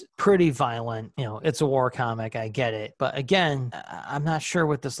is pretty violent. It's a war comic. I get it. But again, I'm not sure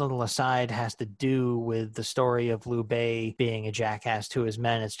what this little aside has to do with the story of Liu Bei being a jackass to his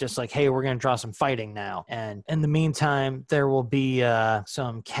men. It's just like, hey, we're going to draw some fighting now. And in the meantime, there will be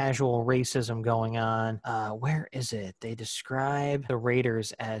some casual racism going on. Where is it? They describe the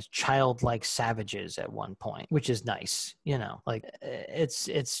Raiders as childlike savages at one point, which is nice. You know, like it's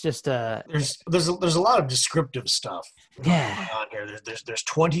just there's a lot of descriptive stuff going yeah. on here. There's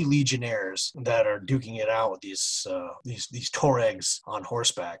 20 legionnaires that are duking it out with these Tuaregs on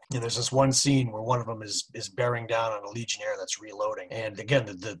horseback. And there's this one scene where one of them is bearing down on a legionnaire that's reloading. And again,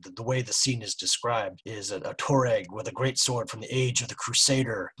 the way the scene is described is a Tuareg with a great sword from the age of the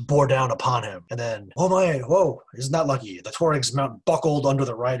Crusader bore down upon him. And then, oh my, whoa, isn't that lucky? The Tuareg's mount buckled under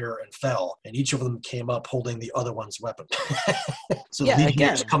the rider and fell. And each of them came up holding the other one's weapon. So the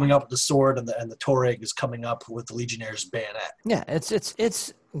Legionnaires coming up with the sword, and the Tuareg is coming up with the Legionnaire's bayonet. Yeah,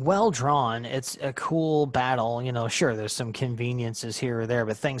 it's well drawn. It's a cool battle. You know, sure, there's some conveniences here or there,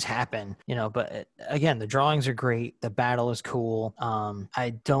 but things happen. You know, but again, the drawings are great. The battle is cool.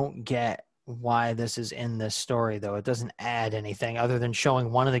 I don't get why this is in this story, though. It doesn't add anything other than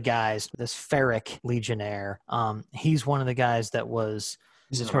showing one of the guys, this Ferric Legionnaire. He's one of the guys that was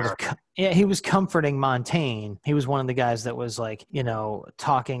he was comforting Montaigne. He was one of the guys that was like, you know,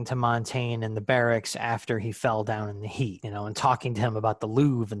 talking to Montaigne in the barracks after he fell down in the heat, you know, and talking to him about the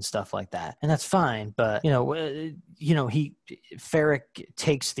Louvre and stuff like that. And that's fine, but Ferric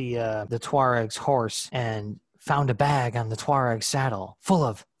takes the Tuareg's horse and found a bag on the Tuareg saddle full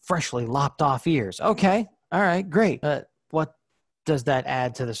of freshly lopped off ears. Okay, all right, great. What does that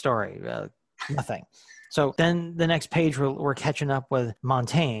add to the story? Nothing. So then the next page, we're catching up with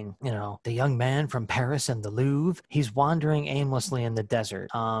Montaigne, you know, the young man from Paris and the Louvre. He's wandering aimlessly in the desert,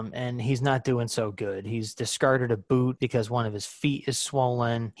 and he's not doing so good. He's discarded a boot because one of his feet is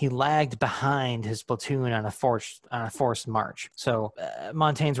swollen. He lagged behind his platoon on a forced march. So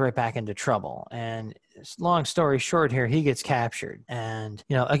Montaigne's right back into trouble. And long story short here, he gets captured. And,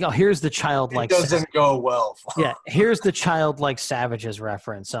 you know, here's the childlike... It doesn't go well. Yeah, here's the childlike savages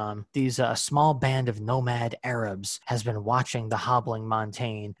reference. These small band of nomad Arabs has been watching the hobbling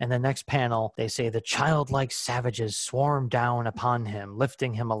Montaigne. And the next panel, they say the childlike savages swarm down upon him,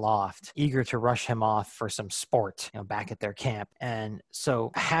 lifting him aloft, eager to rush him off for some sport, you know, back at their camp. And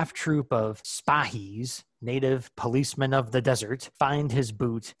so a half troop of Spahis, native policemen of the desert, find his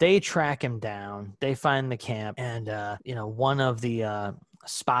boot. They track him down. They find the camp. And, one of the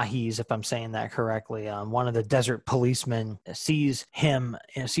Spahis, if I'm saying that correctly, one of the desert policemen sees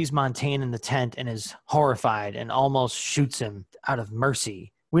Montaigne in the tent and is horrified and almost shoots him out of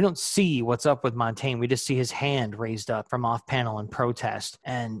mercy. We don't see what's up with Montaigne. We just see his hand raised up from off panel in protest.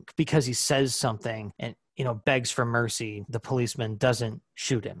 And because he says something and, you know, begs for mercy, the policeman doesn't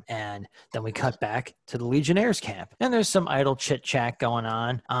shoot him. And then we cut back to the Legionnaires' camp. And there's some idle chit-chat going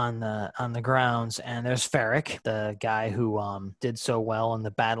on the grounds. And there's Ferric, the guy who did so well in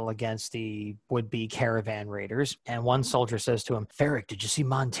the battle against the would-be caravan raiders. And one soldier says to him, "Ferric, did you see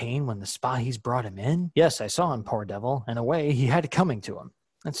Montaigne when the Spahis brought him in?" "Yes, I saw him, poor devil. In a way, he had it coming to him."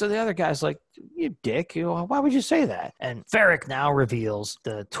 And so the other guy's like, "You dick, why would you say that?" And Ferric now reveals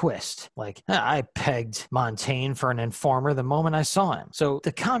the twist. Like, I pegged Montaigne for an informer the moment I saw him. So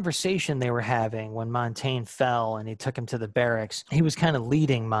the conversation they were having when Montaigne fell and he took him to the barracks, he was kind of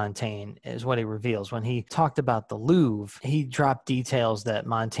leading Montaigne, is what he reveals. When he talked about the Louvre, he dropped details that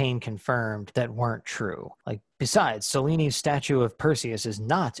Montaigne confirmed that weren't true. Like, besides, Cellini's statue of Perseus is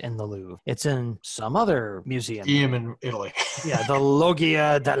not in the Louvre. It's in some other museum. In Italy. Yeah, the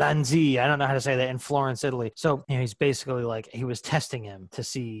Loggia dell'Anzi. I don't know how to say that, in Florence, Italy. So, you know, he's basically like, he was testing him to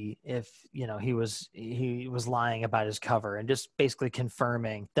see if, you know, he was lying about his cover, and just basically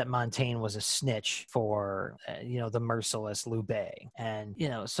confirming that Montaigne was a snitch for, the merciless Liu Bei. And, you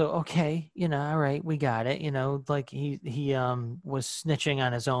know, so, okay, you know, all right, we got it. You know, like he was snitching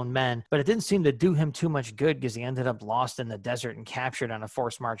on his own men, but it didn't seem to do him too much good because he ended up lost in the desert and captured on a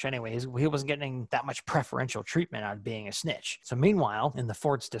forced march anyway. He wasn't getting that much preferential treatment out of being a snitch. So meanwhile, in the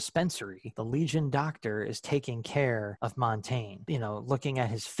fort's dispensary, the Legion doctor is taking care of Montaigne, you know, looking at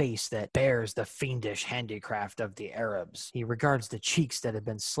his face that bears the fiendish handicraft of the Arabs. He regards the cheeks that have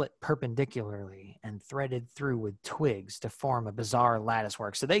been slit perpendicularly and threaded through with twigs to form a bizarre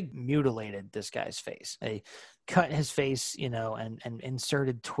latticework. So they mutilated this guy's face. They cut his face, you know, and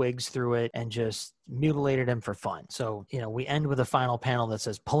inserted twigs through it and just mutilated him for fun. So, you know, we end with a final panel that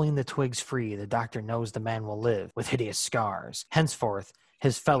says, "Pulling the twigs free, the doctor knows the man will live with hideous scars. Henceforth,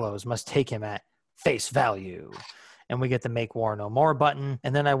 his fellows must take him at face value." And we get the "Make War No More" button.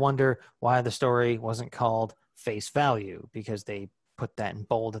 And then I wonder why the story wasn't called Face Value, because they put that in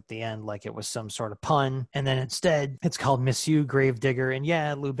bold at the end like it was some sort of pun. And then instead, it's called Monsieur Gravedigger. And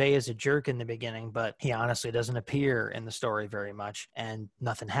yeah, Liu Bei is a jerk in the beginning, but he honestly doesn't appear in the story very much, and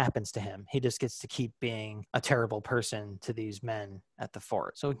nothing happens to him. He just gets to keep being a terrible person to these men at the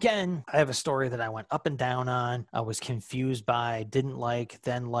fort. So again, I have a story that I went up and down on. I was confused by, didn't like,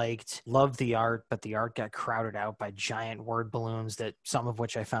 then liked, loved the art, but the art got crowded out by giant word balloons that some of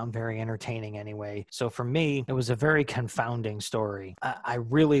which I found very entertaining anyway. So for me, it was a very confounding story. I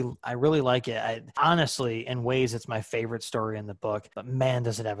really like it. Honestly, in ways, it's my favorite story in the book, but man,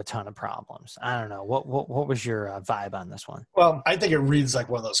 does it have a ton of problems. I don't know. What was your vibe on this one? Well, I think it reads like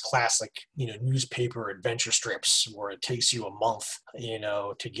one of those classic, newspaper adventure strips where it takes you a month,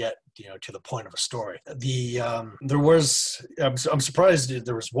 to get, to the point of a story. I'm surprised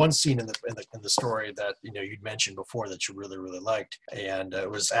there was one scene in the story that, you'd mentioned before that you really, really liked. And it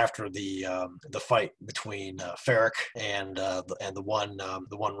was after the fight between Ferric and the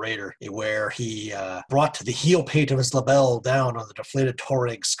one raider, where he brought the heel paint of his label down on the deflated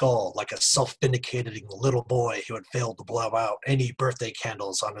Toreg skull like a self-vindicating little boy who had failed to blow out any birthday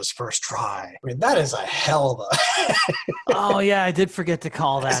candles on his first try. I mean, that is a hell of a... Oh, yeah, I did forget to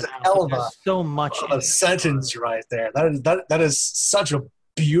call that out. Hell of so much a sentence right there. That is such a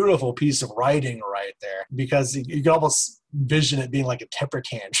beautiful piece of writing right there, because you can almost envision it being like a temper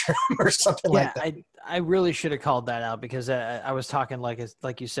tantrum or something like that. I really should have called that out, because I was talking,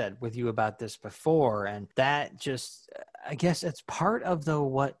 like you said, with you about this before, and that just, I guess it's part of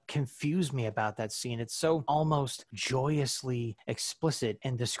what confused me about that scene. It's so almost joyously explicit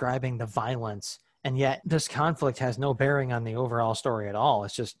in describing the violence, and yet this conflict has no bearing on the overall story at all.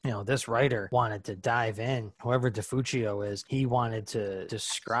 It's just, this writer wanted to dive in, whoever DeFuccio is, he wanted to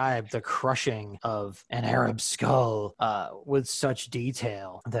describe the crushing of an Arab skull with such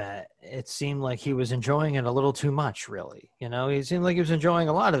detail that it seemed like he was enjoying it a little too much, really. He seemed like he was enjoying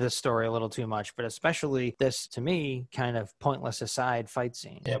a lot of this story a little too much, but especially this, to me, kind of pointless aside fight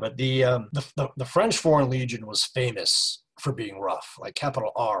scene. Yeah, but the French Foreign Legion was famous for being rough, like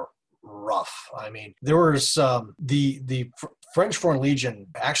capital R. Rough. I mean, there was the French Foreign Legion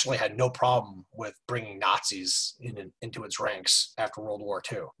actually had no problem with bringing Nazis into its ranks after World War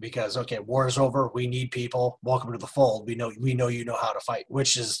II, because war is over, we need people, welcome to the fold, we know you know how to fight,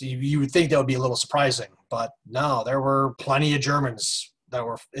 which is, you would think that would be a little surprising, but no, there were plenty of Germans that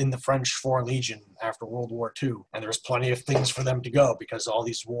were in the French Foreign Legion after World War II. And there's plenty of things for them to go, because all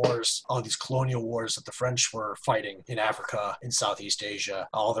these wars, all these colonial wars that the French were fighting in Africa, in Southeast Asia,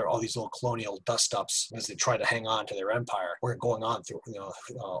 all these little colonial dust-ups as they try to hang on to their empire, were going on through,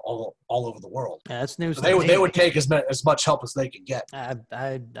 all over the world. Yeah, that's news. So they would take as much help as they could get.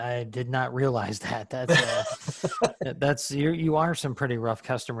 I did not realize that. That's you are some pretty rough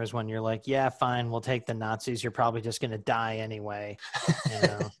customers when you're like, yeah, fine, we'll take the Nazis. You're probably just going to die anyway.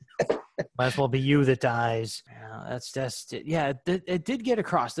 Might as well be you that dies. That's just it. Yeah, it did get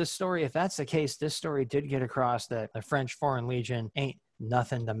across this story. If that's the case, this story did get across that the French Foreign Legion ain't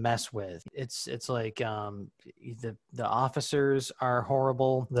nothing to mess with. It's like the officers are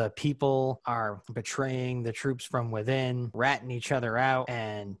horrible. The people are betraying the troops from within, ratting each other out,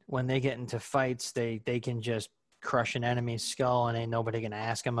 and when they get into fights, they can just crush an enemy's skull and ain't nobody gonna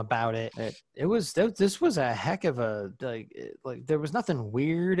ask him about it. This was a heck of a like there was nothing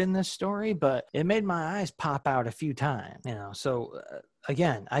weird in this story, but it made my eyes pop out a few times. So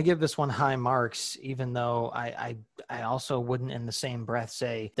again, I give this one high marks, even though I also wouldn't in the same breath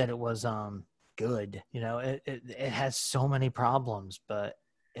say that it was good. It has so many problems, but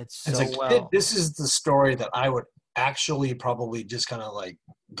it's this is the story that I would actually probably just kind of like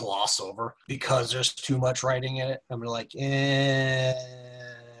gloss over because there's too much writing in it. I'm like,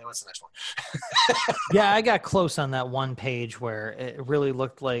 what's the next one? Yeah, I got close on that one page where it really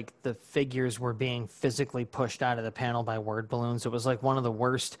looked like the figures were being physically pushed out of the panel by word balloons. It was like one of the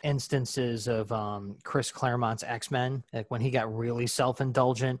worst instances of Chris Claremont's X-Men, like when he got really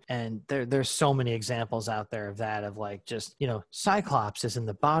self-indulgent. And there's so many examples out there of that, of like just, Cyclops is in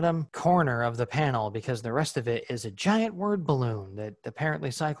the bottom corner of the panel because the rest of it is a giant word balloon that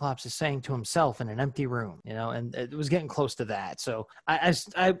apparently Cyclops is saying to himself in an empty room, and it was getting close to that. So I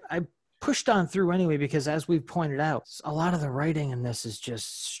pushed on through anyway, because as we've pointed out, a lot of the writing in this is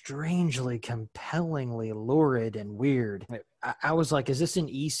just strangely, compellingly lurid and weird. I was like, is this an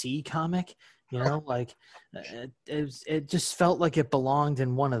EC comic? Like it just felt like it belonged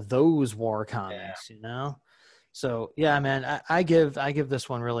in one of those war comics, So yeah, man, I give this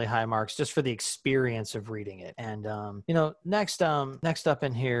one really high marks just for the experience of reading it. And next up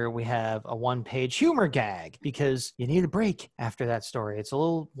in here we have a 1-page humor gag, because you need a break after that story. It's a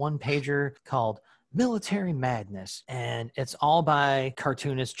little 1-pager called Military Madness, and it's all by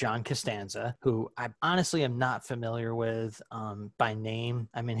cartoonist John Costanza, who I honestly am not familiar with by name.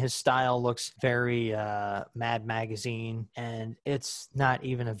 I mean, his style looks very Mad Magazine, and it's not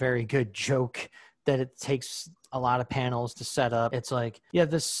even a very good joke that it takes a lot of panels to set up. It's like you have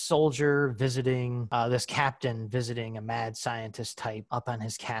this soldier visiting, this captain visiting a mad scientist type up on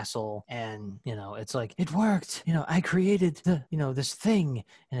his castle. And, it's like, it worked. I created this thing.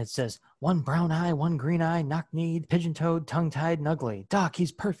 And it says, one brown eye, one green eye, knock-kneed, pigeon-toed, tongue-tied, and ugly. Doc,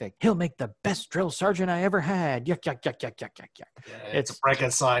 he's perfect. He'll make the best drill sergeant I ever had. Yuck, yuck, yuck, yuck, yuck, yuck, yuck. Yeah, it's a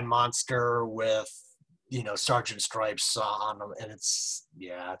Frankenstein monster with Sergeant Stripes on them, and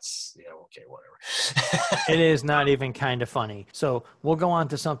okay, whatever. It is not even kind of funny. So we'll go on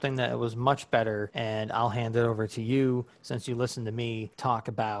to something that was much better, and I'll hand it over to you since you listened to me talk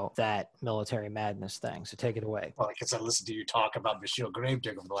about that Military Madness thing. So take it away. Well, because I listened to you talk about Michelle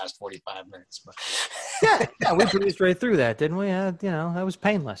Gravedigger for the last 45 minutes. But yeah, we breezed right through that, didn't we? That was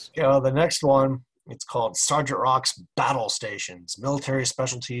painless. The next one, it's called Sergeant Rock's Battle Stations, Military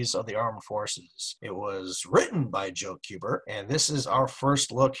Specialties of the Armed Forces. It was written by Joe Kubert, and this is our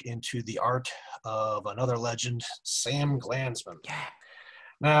first look into the art of another legend, Sam Glanzman. Yeah.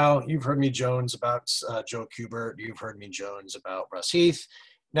 Now, you've heard me Jones about Joe Kubert. You've heard me Jones about Russ Heath.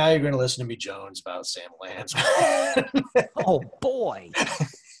 Now you're going to listen to me Jones about Sam Glanzman. Oh, boy.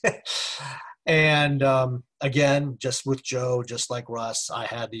 And again, just with Joe, just like Russ, I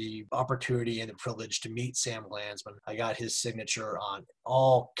had the opportunity and the privilege to meet Sam Glanzman. I got his signature on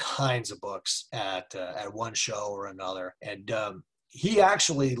all kinds of books at one show or another. And he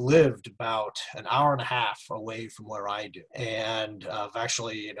actually lived about an hour and a half away from where I do. And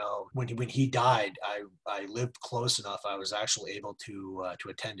actually, when he died, I lived close enough. I was actually able to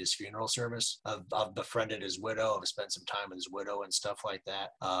attend his funeral service. I've befriended his widow. I've spent some time with his widow and stuff like that.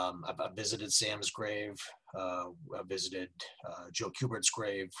 I've visited Sam's grave. I visited Joe Kubert's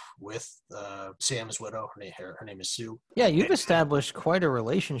grave with Sam's widow. Her name is Sue. Yeah, you've established quite a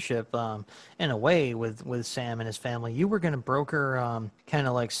relationship in a way with Sam and his family. You were going to broker, kind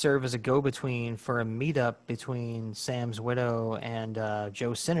of like serve as a go-between for a meetup between Sam's widow and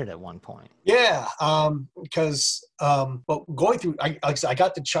Joe Sinnott at one point. Yeah, because but going through, I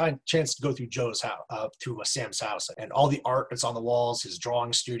got the chance to go through Joe's house, to Sam's house, and all the art that's on the walls, his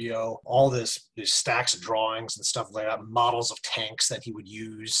drawing studio, all these stacks of drawings and stuff like that, models of tanks that he would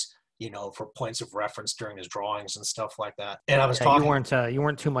use, for points of reference during his drawings and stuff like that. And I was talking. You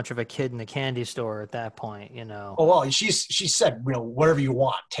weren't too much of a kid in the candy store at that point, Oh well, she said, whatever you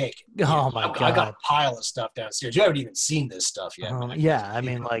want, take it. Oh my God! I got a pile of stuff downstairs. You haven't even seen this stuff yet. Yeah, I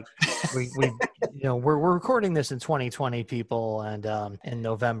mean, like we we're recording this in 2020, people, and in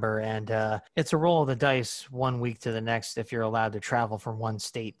November, and it's a roll of the dice 1 week to the next if you're allowed to travel from one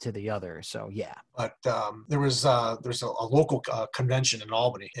state to the other. So yeah. But there's a local convention in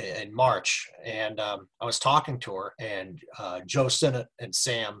Albany in March, and I was talking to her, and Joe Sinnott and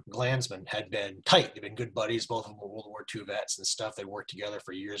Sam Glanzman had been tight. They've been good buddies. Both of them were World War II vets and stuff. They worked together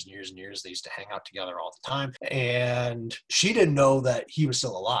for years and years and years. They used to hang out together all the time, and she didn't know that he was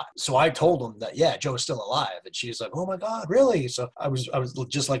still alive. So I told him that, yeah, Joe is still alive, and she was like, "Oh my God, really?" So I was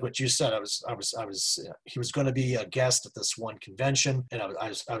just like what you said. He was going to be a guest at this one convention, and I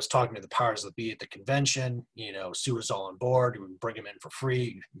was talking to the powers that be at the convention. Sue was all on board. We would bring him in for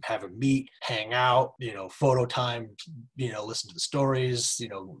free, have him meet, hang out, photo time, listen to the stories,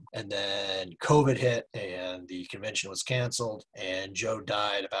 and then COVID hit and the convention was canceled, and Joe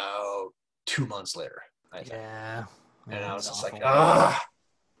died about 2 months later, I think. Yeah. And I was just awful. like,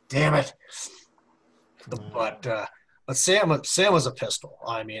 damn it. But Sam was a pistol.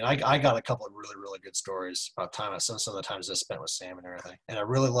 I mean, I got a couple of really, really good stories about some of the times I spent with Sam and everything. And I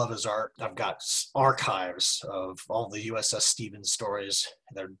really love his art. I've got archives of all the USS Stevens stories.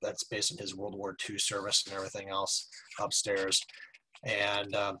 That's based on his World War II service and everything else upstairs.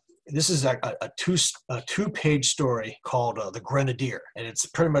 And this is a two-page story called The Grenadier, and it's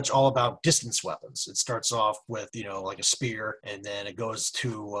pretty much all about distance weapons. It starts off with, like a spear, and then it goes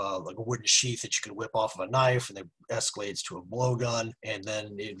to like a wooden sheath that you can whip off of a knife, and then escalates to a blowgun. And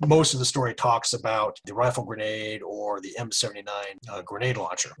then most of the story talks about the rifle grenade or the M79 grenade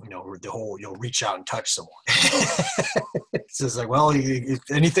launcher, the whole, reach out and touch someone. It's just like, well,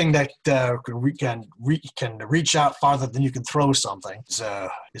 anything that can reach out farther than you can throw something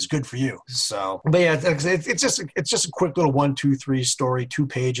is good for you. So, but yeah, it's just a quick little 1, 2, 3 story, 2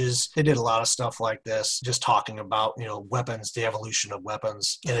 pages. They did a lot of stuff like this, just talking about weapons, the evolution of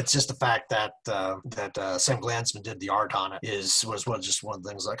weapons, and it's just the fact that Sam Glanzman did the art on it was just one of the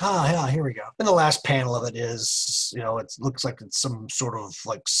things like, yeah, here we go. And the last panel of it is, it looks like it's some sort of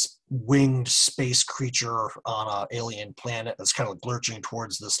like winged space creature on an alien planet that's kind of lurching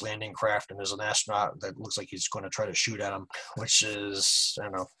towards this landing craft, and there's an astronaut that looks like he's going to try to shoot at him, which is, I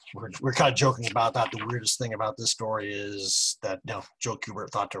don't know, we're kind of joking about that. The weirdest thing about this story is that, Joe Kubert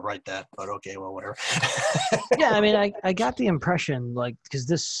thought to write that, but okay, well, whatever. Yeah, I mean, I got the impression, like, because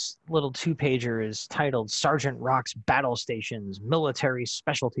this little 2-pager is titled Sergeant Rock's Battle Stations, Military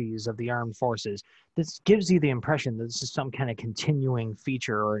Specialties of the Armed Forces. This gives you the impression that this is some kind of continuing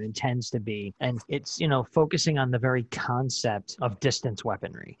feature, or it intends to be. And it's, focusing on the very concept of distance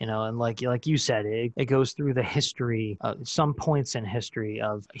weaponry, and like you said, it goes through the history, some points in history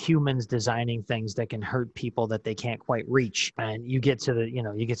of humans designing things that can hurt people that they can't quite reach. And you get to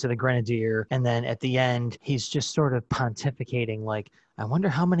the Grenadier, and then at the end, he's just sort of pontificating, like, I wonder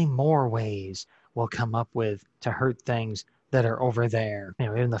how many more ways we'll come up with to hurt things that are over there,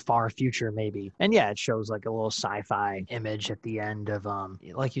 in the far future, maybe. And yeah, it shows like a little sci-fi image at the end of,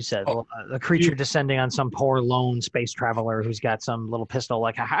 like you said, a creature descending on some poor lone space traveler who's got some little pistol,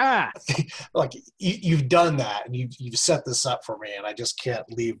 like, ha-ha! Like, you've done that, and you've set this up for me, and I just can't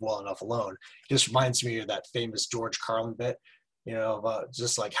leave well enough alone. It just reminds me of that famous George Carlin bit, about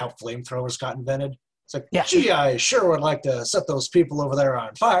just like how flamethrowers got invented. It's like, yeah. Gee, I sure would like to set those people over there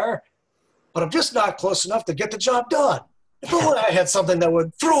on fire, but I'm just not close enough to get the job done. If only I had something that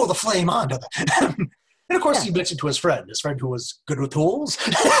would throw the flame onto them. And of course, he mentioned to his friend who was good with tools.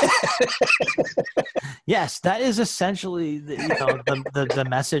 Yes, that is essentially the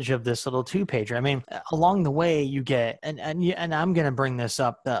message of this little 2-pager. I mean, along the way you get, and I'm going to bring this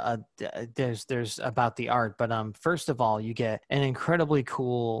up. There's about the art, but first of all, you get an incredibly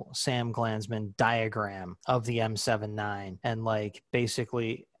cool Sam Glanzman diagram of the M79, and like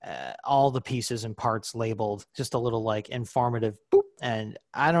basically all the pieces and parts labeled, just a little like informative boop. And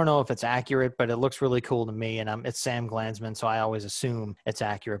I don't know if it's accurate, but it looks really cool to me. And it's Sam Glanzman, so I always assume it's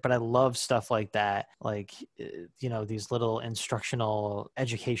accurate. But I love stuff like that, like these little instructional,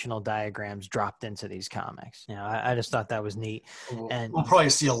 educational diagrams dropped into these comics. I just thought that was neat. And we'll probably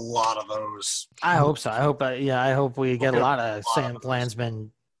see a lot of those. I hope so. I hope we get a lot of Sam Glanzman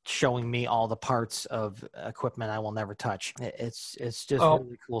showing me all the parts of equipment I will never touch. It's just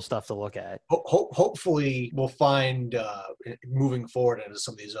really cool stuff to look at. Hopefully we'll find moving forward into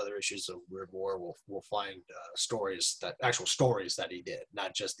some of these other issues of Weird War, we'll find actual stories that he did,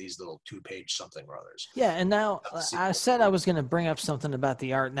 not just these little 2-page something or others. Yeah, and now I said I was going to bring up something about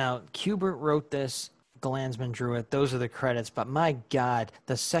the art. Now, Kubert wrote this, Glanzman drew it. Those are the credits. But my God,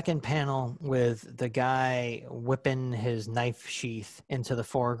 the second panel with the guy whipping his knife sheath into the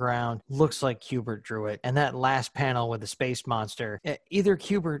foreground looks like Kubert drew it. And that last panel with the space monster, either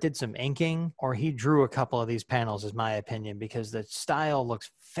Kubert did some inking or he drew a couple of these panels, is my opinion, because the style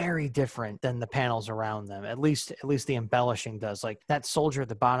looks very different than the panels around them. At least the embellishing does. Like that soldier at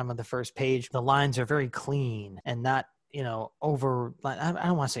the bottom of the first page, the lines are very clean and not I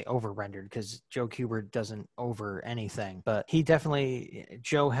don't want to say over rendered, because Joe Kubert doesn't over anything, but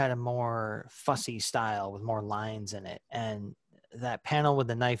Joe had a more fussy style with more lines in it. And that panel with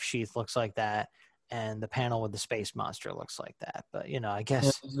the knife sheath looks like that. And the panel with the space monster looks like that. But, I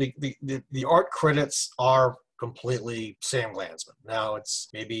guess the art credits are completely Sam Glanzman. Now it's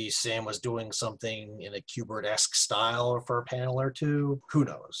maybe Sam was doing something in a Kubert-esque style for a panel or two. Who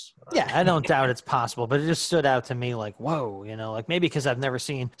knows? Yeah, I don't doubt it's possible, but it just stood out to me like, whoa, like maybe because I've never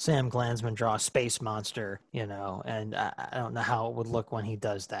seen Sam Glanzman draw a space monster, and I don't know how it would look when he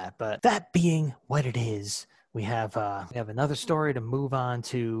does that. But that being what it is, we have another story to move on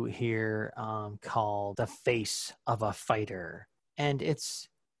to here called The Face of a Fighter. And it's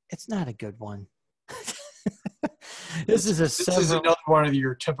not a good one. This is another one of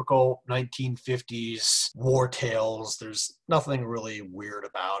your typical 1950s war tales. There's nothing really weird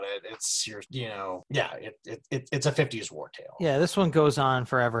about it. It's it's a 50s war tale. Yeah, this one goes on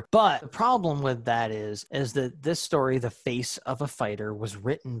forever. But the problem with that is that this story, The Face of a Fighter, was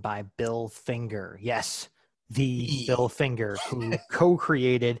written by Bill Finger. Yes. The Bill Finger, who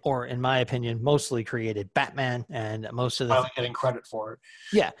co-created, or in my opinion, mostly created Batman, and most of the getting credit for it.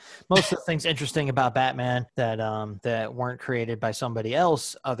 Yeah, most of the things interesting about Batman that weren't created by somebody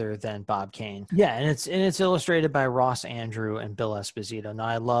else other than Bob Kane. Yeah, and it's illustrated by Ross Andru and Bill Esposito. Now,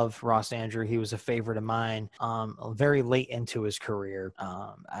 I love Ross Andru. He was a favorite of mine. Very late into his career,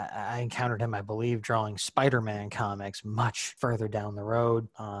 I encountered him, I believe, drawing Spider-Man comics much further down the road.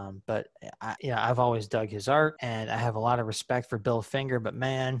 But I've always dug his art. And I have a lot of respect for Bill Finger, but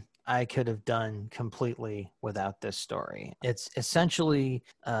man, I could have done completely without this story. It's essentially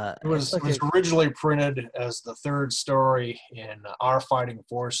It was originally printed as the third story in Our Fighting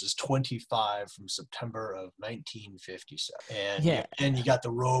Forces 25 from September of 1957. And you got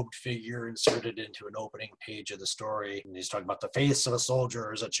the robed figure inserted into an opening page of the story. And he's talking about the face of a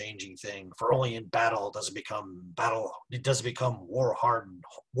soldier is a changing thing. For only in battle does it become war hardened,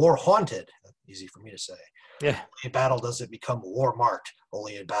 war haunted. Easy for me to say. Yeah. In battle does it become war marked.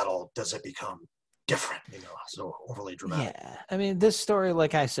 Only in battle does it become different, so overly dramatic. Yeah. I mean, this story,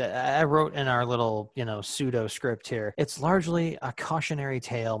 like I said, I wrote in our little, pseudo script here. It's largely a cautionary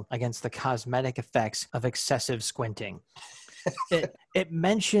tale against the cosmetic effects of excessive squinting. It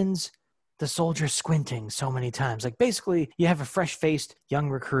mentions the soldier squinting so many times. Like, basically, you have a fresh-faced young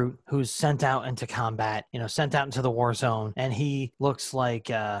recruit who's sent out into combat, sent out into the war zone, and he looks like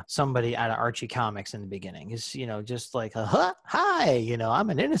somebody out of Archie Comics in the beginning. He's, just like, hi, I'm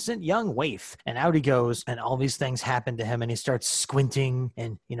an innocent young waif. And out he goes, and all these things happen to him, and he starts squinting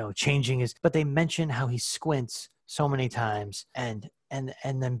and, changing his... But they mention how he squints so many times, and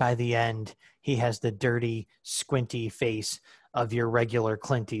then by the end, he has the dirty, squinty face of your regular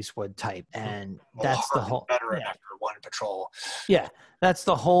Clint Eastwood type. And that's the whole veteran after one patrol. Yeah. That's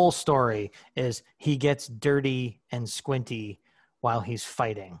the whole story, is he gets dirty and squinty while he's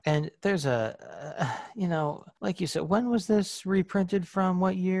fighting. And there's like you said, when was this reprinted from?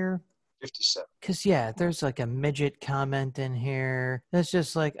 What year? 57. Because, there's like a midget comment in here. That's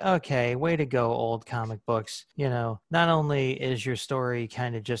just like, okay, way to go, old comic books. Not only is your story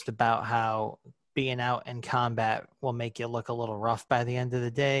kind of just about how being out in combat will make you look a little rough by the end of the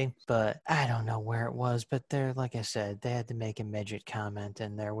day, but I don't know where it was, but they're, like I said, they had to make a midget comment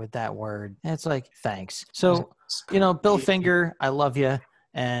in there with that word. And it's like, thanks. So, Bill Finger, I love you.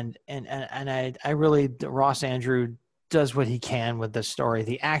 And I really, Ross Andru does what he can with the story.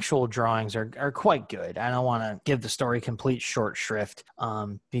 The actual drawings are quite good. I don't want to give the story complete short shrift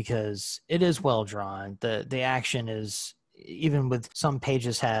because it is well drawn. The action is, even with some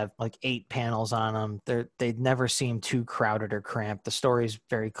pages have like 8 panels on them, they never seem too crowded or cramped. The story's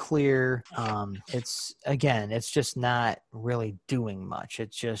very clear. It's just not really doing much.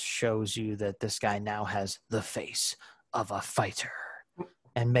 It just shows you that this guy now has the face of a fighter.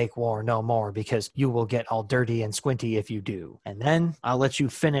 And make war no more, because you will get all dirty and squinty if you do. And then I'll let you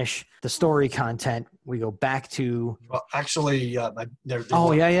finish the story content. We go back to... Well, actually, a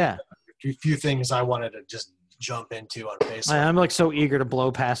few things I wanted to just jump into on Facebook. I'm like so eager to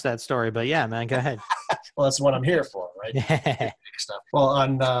blow past that story, but yeah, man, go ahead. Well, that's what I'm here for, right? Stuff. Well,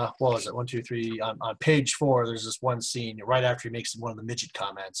 on what was it? 1, 2, 3. On page 4, there's this one scene right after he makes one of the midget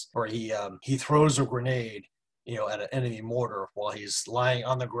comments where he throws a grenade, at an enemy mortar while he's lying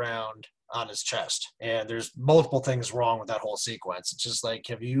on the ground on his chest. And there's multiple things wrong with that whole sequence. It's just like,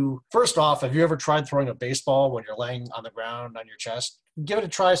 first off, have you ever tried throwing a baseball when you're laying on the ground on your chest? Give it a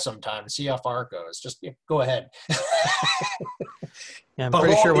try sometime and see how far it goes. Just go ahead. Yeah, I'm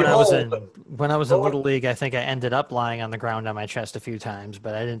pretty sure when I was in Little League, I think I ended up lying on the ground on my chest a few times,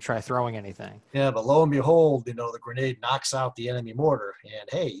 but I didn't try throwing anything. Yeah, but lo and behold, the grenade knocks out the enemy mortar. And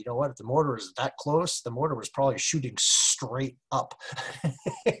hey, you know what? If the mortar is that close, the mortar was probably shooting straight up.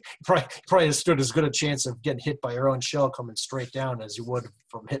 probably stood as good a chance of getting hit by your own shell coming straight down as you would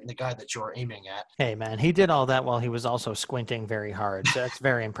from hitting the guy that you're aiming at. Hey, man, he did all that while he was also squinting very hard. So that's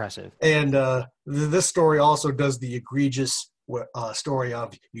very impressive. And this story also does the egregious story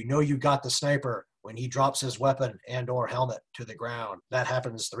of, you got the sniper when he drops his weapon and or helmet to the ground. That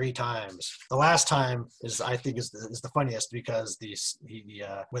happens 3 times. The last time is the funniest, because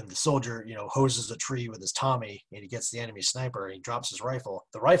when the soldier hoses a tree with his Tommy and he gets the enemy sniper and he drops his rifle,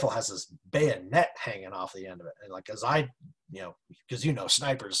 the rifle has this bayonet hanging off the end of it. And because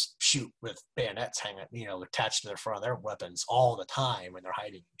snipers shoot with bayonets hanging, attached to the front of their weapons all the time when they're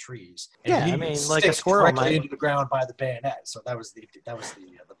hiding in trees. And yeah, I mean, like a squirrel might into the ground by the bayonet. So that was the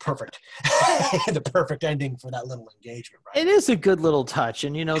perfect the perfect ending for that little engagement. Right? It is a good little touch,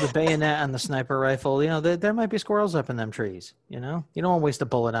 and the bayonet on the sniper rifle. There might be squirrels up in them trees. You don't want to waste a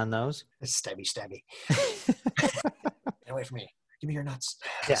bullet on those. It's stabby. Get away from me. Give me your nuts.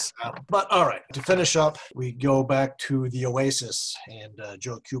 Yeah. But all right, to finish up, we go back to the Oasis and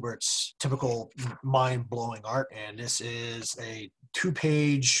Joe Kubert's typical mind-blowing art. And this is a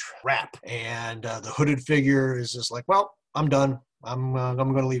 2-page wrap. And the hooded figure is just like, well, I'm done. I'm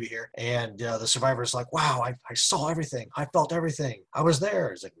going to leave you here. And the survivor's like, wow, I saw everything. I felt everything. I was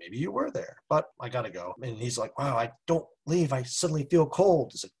there. He's like, maybe you were there, but I got to go. And he's like, wow, I don't leave. I suddenly feel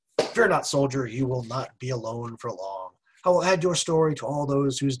cold. He's like, fear not, soldier. You will not be alone for long. I will add your story to all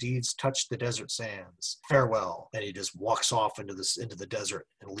those whose deeds touch the desert sands. Farewell. And he just walks off into the desert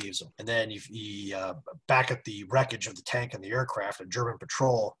and leaves them. And then he back at the wreckage of the tank and the aircraft, a German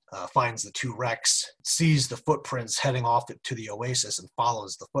patrol finds the two wrecks, sees the footprints heading off to the oasis, and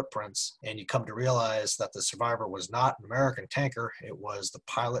follows the footprints. And you come to realize that the survivor was not an American tanker. It was the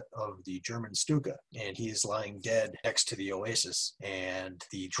pilot of the German Stuka. And he is lying dead next to the oasis. And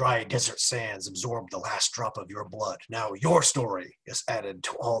the dry desert sands absorb the last drop of your blood. Now your story is added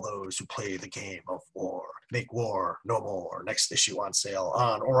to all those who play the game of war. Make war no more. Next issue on sale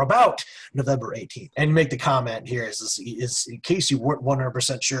on or about November 18th. And make the comment here is in case you weren't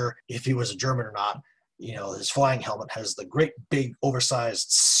 100% sure if he was a German or not, his flying helmet has the great big oversized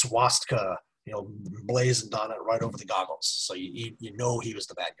swastika, blazoned on it right over the goggles. So you know he was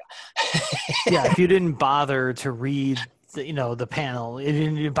the bad guy. Yeah, if you didn't bother to read the panel, you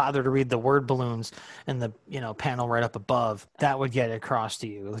didn't bother to read the word balloons and the panel right up above, that would get across to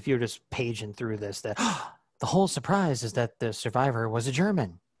you if you're just paging through this, that the whole surprise is that the survivor was a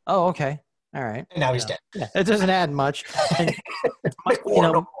German. Oh, okay. All right. And now he's dead. Yeah, it doesn't add much. And,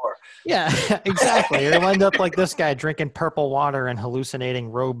 no more. Yeah, exactly. It'll end up like this guy drinking purple water and hallucinating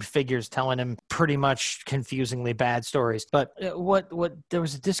robed figures telling him pretty much confusingly bad stories. But there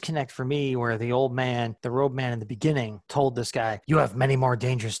was a disconnect for me where the old man, the robed man in the beginning, told this guy, "You have many more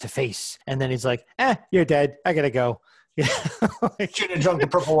dangers to face." And then he's like, "You're dead. I gotta go." Yeah. Shouldn't have drunk the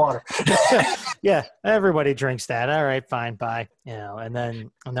purple water. Yeah, everybody drinks that. All right, fine, bye. And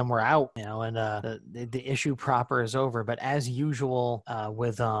then we're out. And the issue proper is over. But as usual,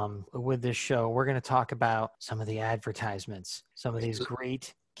 with this show, we're going to talk about some of the advertisements, some of these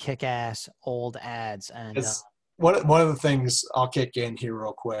great kick-ass old ads. And one of the things I'll kick in here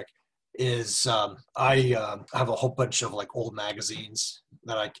real quick is I have a whole bunch of like old magazines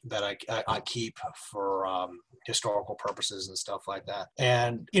that I keep for historical purposes and stuff like that.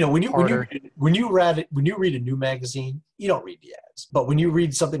 And when you read a new magazine, you don't read the ads. But when you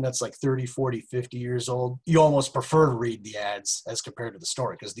read something that's like 30, 40, 50 years old, you almost prefer to read the ads as compared to the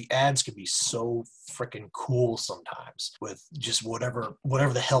story, because the ads can be so freaking cool sometimes with just whatever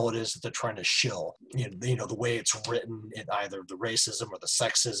the hell it is that they're trying to shill. The way it's written, in either the racism or the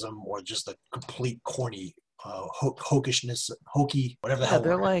sexism or just the complete corny hokey, whatever the hell.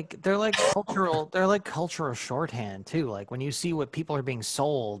 They're like cultural shorthand too. Like when you see what people are being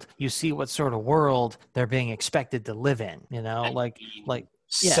sold, you see what sort of world they're being expected to live in. Like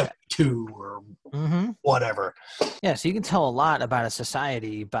 72 or whatever. Yeah, so you can tell a lot about a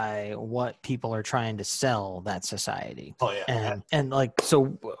society by what people are trying to sell that society. Oh yeah. And like,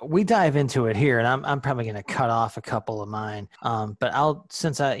 so we dive into it here, and I'm probably going to cut off a couple of mine. But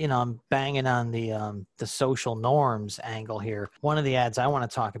since I'm banging on the social norms angle here, one of the ads I want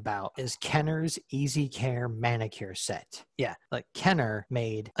to talk about is Kenner's Easy Care Manicure Set. Yeah, like Kenner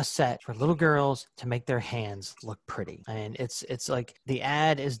made a set for little girls to make their hands look pretty. And it's like the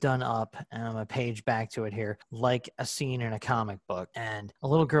ad is done up, and I'm a page back to it here, like a scene in a comic book. And a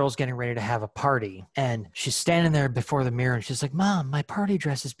little girl's getting ready to have a party, and she's standing there before the mirror, and she's like, "Mom, my party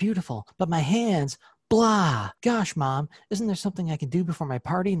dress is beautiful, but my hands, blah. Gosh, Mom, isn't there something I can do before my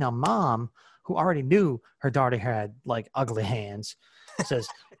party?" Now, Mom, who already knew her daughter had like ugly hands, says,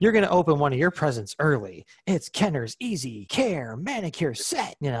 "You're going to open one of your presents early. It's Kenner's Easy Care Manicure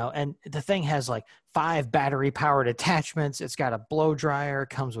Set." And the thing has like 5 battery powered attachments. It's got a blow dryer,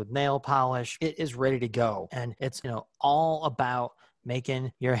 comes with nail polish. It is ready to go. And it's, all about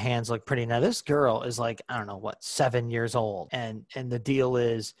making your hands look pretty. Now, this girl is like, I don't know, 7 years old. And the deal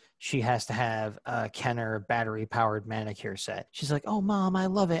is she has to have a Kenner battery-powered manicure set. She's like, "Oh, Mom, I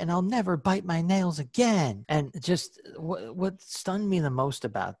love it, and I'll never bite my nails again." And just what stunned me the most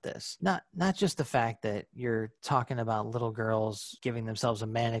about this, not just the fact that you're talking about little girls giving themselves a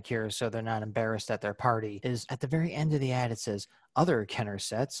manicure so they're not embarrassed at their party, is at the very end of the ad, it says, "Other Kenner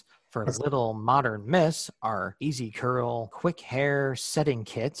sets for little modern miss are Easy Curl Quick Hair Setting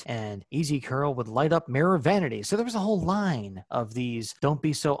Kit and Easy Curl with Light Up Mirror Vanity." So there was a whole line of these "Don't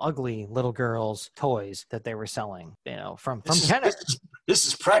Be So Ugly" little girls toys that they were selling, from Kenner. This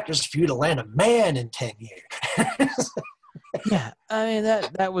is practice for you to land a man in 10 years. Yeah, I mean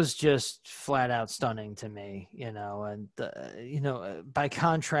that was just flat out stunning to me, by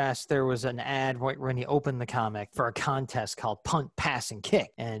contrast, there was an ad when you opened the comic for a contest called Punt, Pass, and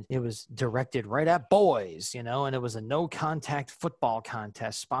Kick, and it was directed right at boys, and it was a no contact football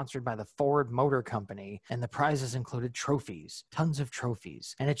contest sponsored by the Ford Motor Company, and the prizes included trophies, tons of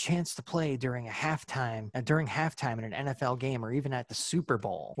trophies, and a chance to play during halftime in an NFL game or even at the Super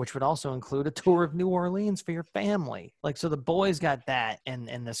Bowl, which would also include a tour of New Orleans for your family. Like, so the boys got that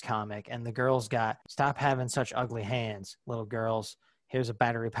in this comic, and the girls got stop having such ugly hands, little girls. Here's a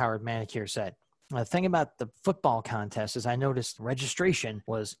battery-powered manicure set. The thing about the football contest is I noticed registration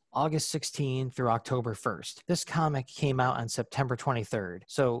was August 16 through October 1st. This comic came out on September 23rd.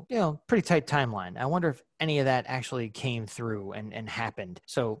 So, pretty tight timeline. I wonder if any of that actually came through and happened.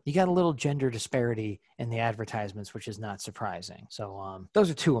 So you got a little gender disparity in the advertisements, which is not surprising. So those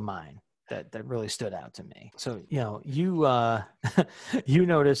are two of mine that really stood out to me. So, you you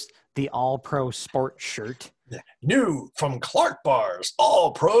noticed the All Pro Sport shirt. New from Clark Bars,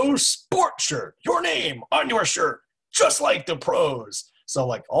 All Pro Sport shirt. Your name on your shirt, just like the pros. So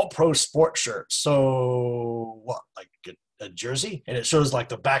like All Pro Sport shirt. So what, like a jersey? And it shows like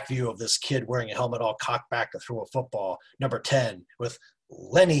the back view of this kid wearing a helmet all cocked back to throw a football, number 10, with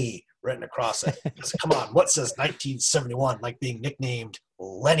Lenny written across it. Come on, what says 1971 like being nicknamed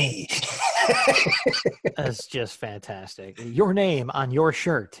Lenny? That's just fantastic. Your name on your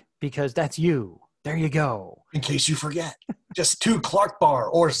shirt, because that's you. There you go. In case you forget, just 2 Clark Bar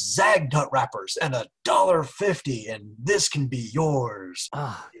or Zagnut wrappers and $1.50, and this can be yours.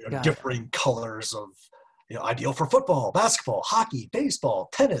 Differing colors of, ideal for football, basketball, hockey, baseball,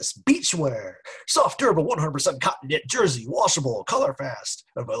 tennis, beachwear, soft, durable, 100% cotton knit jersey, washable, color fast,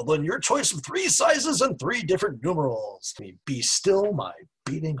 available in your choice of 3 sizes and 3 different numerals. Be still my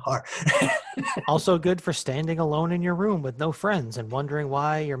beating heart. Also good for standing alone in your room with no friends and wondering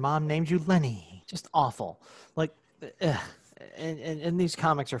why your mom named you Lenny. Just awful. Like, and these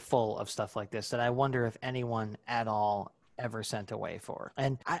comics are full of stuff like this that I wonder if anyone at all ever sent away for.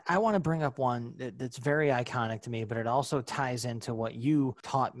 And I want to bring up one that's very iconic to me, but it also ties into what you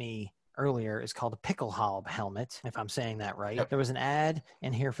taught me earlier. Is called a Pickelhaube helmet, if I'm saying that right. Yep. There was an ad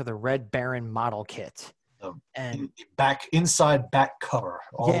in here for the Red Baron model kit. And inside back cover.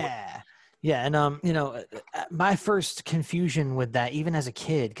 Yeah. And, my first confusion with that, even as a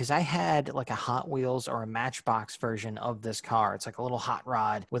kid, because I had like a Hot Wheels or a Matchbox version of this car. It's like a little hot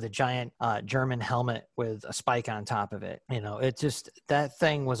rod with a giant German helmet with a spike on top of it. That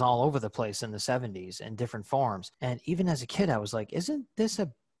thing was all over the place in the 70s in different forms. And even as a kid, I was like, isn't this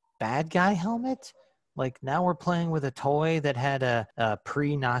a bad guy helmet? Like, now we're playing with a toy that had a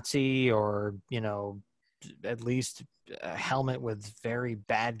pre-Nazi or, at least a helmet with very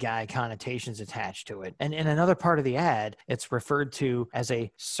bad guy connotations attached to it. And in another part of the ad, it's referred to as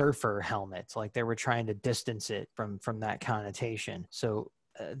a surfer helmet. Like they were trying to distance it from that connotation. So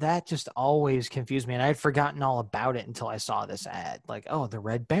that just always confused me. And I had forgotten all about it until I saw this ad. Like, oh, the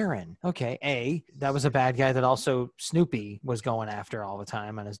Red Baron. Okay. That was a bad guy that also Snoopy was going after all the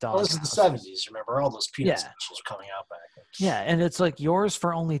time on his dog. Well, this is the 70s. Remember all those peanut specials coming out back then. Yeah. And it's like yours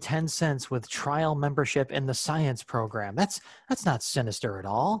for only 10 cents with trial membership in the science program. That's not sinister at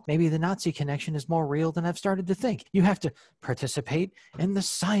all. Maybe the Nazi connection is more real than I've started to think. You have to participate in the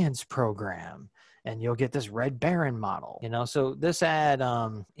science program, and you'll get this Red Baron model, So this ad,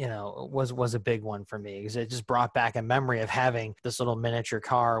 was a big one for me because it just brought back a memory of having this little miniature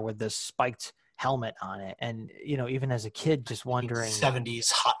car with this spiked helmet on it. And, even as a kid, just wondering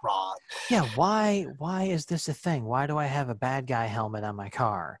 70s hot rod. Yeah. Why is this a thing? Why do I have a bad guy helmet on my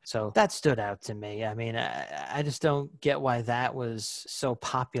car? So that stood out to me. I mean, I just don't get why that was so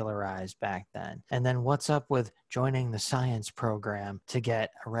popularized back then. And then what's up with joining the science program to get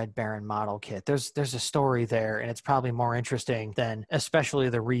a Red Baron model kit? There's a story there, and it's probably more interesting than especially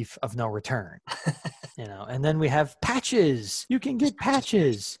the Reef of No Return. And then we have patches. You can get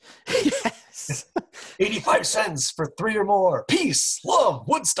patches. Yes. 85 cents for 3 or more. Peace, love,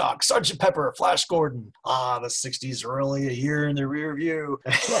 Woodstock, Sgt. Pepper, Flash Gordon. The 60s are only a year in the rear view.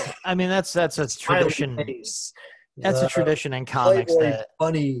 Yeah, I mean, that's a tradition. That's a tradition in comics. Playboy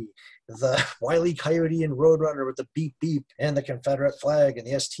Bunny, the Wile E. Coyote and Roadrunner with the beep beep, and the Confederate flag and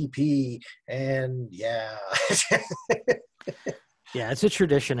the STP, and yeah. Yeah, it's a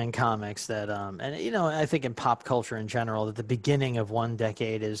tradition in comics that, and I think in pop culture in general, that the beginning of one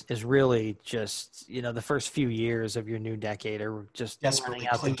decade is really just, the first few years of your new decade are just running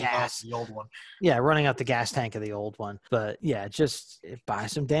out the gas. The old one. Yeah, running out the gas tank of the old one. But yeah, just buy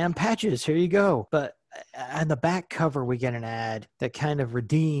some damn patches. Here you go. But on the back cover, we get an ad that kind of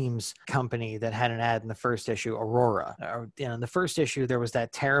redeems a company that had an ad in the first issue, Aurora. In the first issue, there was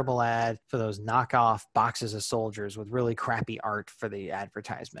that terrible ad for those knockoff boxes of soldiers with really crappy art for the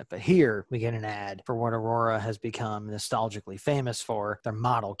advertisement. But here we get an ad for what Aurora has become nostalgically famous for, their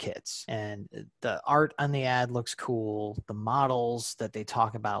model kits. And the art on the ad looks cool. The models that they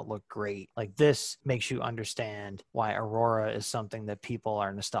talk about look great. Like, this makes you understand why Aurora is something that people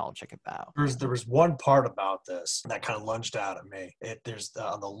are nostalgic about. There was one part about this that kind of lunged out at me. There's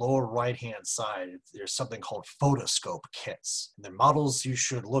on the lower right-hand side, there's something called photoscope kits. They're models you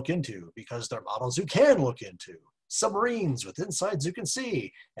should look into because they're models you can look into. Submarines with insides you can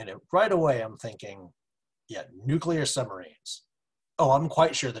see. And right away, I'm thinking, yeah, nuclear submarines. Oh, I'm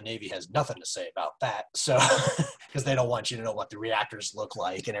quite sure the Navy has nothing to say about that. So, because they don't want you to know what the reactors look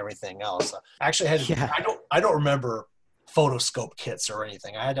like and everything else. I don't remember photoscope kits or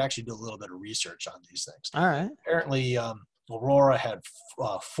anything. I had to actually do a little bit of research on these things. All right. Apparently, Aurora had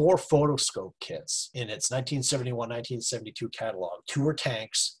 4 photoscope kits in its 1971-1972 catalog. 2 were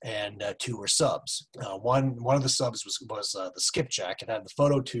tanks and 2 were subs. One of the subs was the Skipjack. It had the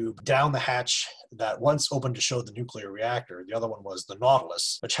photo tube down the hatch that once opened to show the nuclear reactor. The other one was the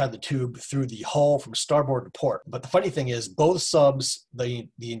Nautilus, which had the tube through the hull from starboard to port. But the funny thing is, both subs, the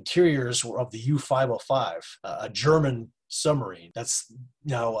interiors were of the U-505, a German submarine that's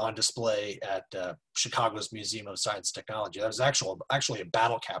now on display at Chicago's Museum of Science and Technology. That was actually a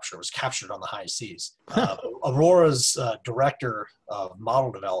battle capture. It was captured on the high seas. Aurora's director of model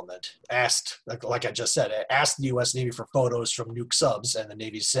development asked, like I just said, asked the U.S. Navy for photos from nuke subs, and the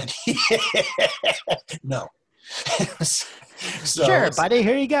Navy said, no. Sure, buddy,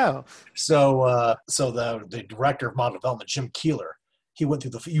 here you go. So the director of model development, Jim Keeler, he went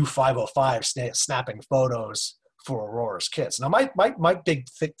through the U-505 snapping photos for Aurora's kits. Now, my big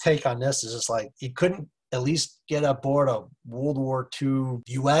take on this is just like, you couldn't at least get aboard a World War II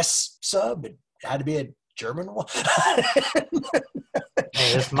U.S. sub. It had to be a German one.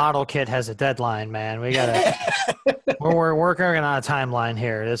 Hey, this model kit has a deadline, man. We gotta. we're working on a timeline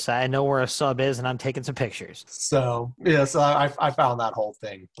here. I know where a sub is, and I'm taking some pictures. So yeah, so I found that whole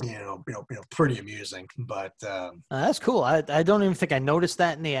thing, pretty amusing. But that's cool. I don't even think I noticed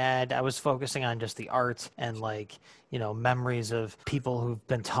that in the ad. I was focusing on just the art and memories of people who've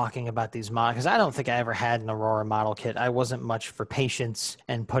been talking about these models. Because I don't think I ever had an Aurora model kit. I wasn't much for patience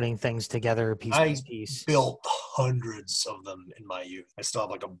and putting things together piece by piece. I built hundreds of them in my youth. I still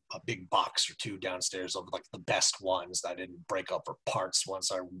have like a big box or 2 downstairs of like the best ones that I didn't break up for parts.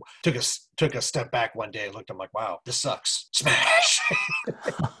 Once I took a step back one day and looked, I'm like, wow, this sucks. Smash.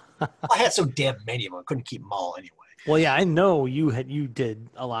 I had so damn many of them. I couldn't keep them all anyway. Well, yeah, I know you did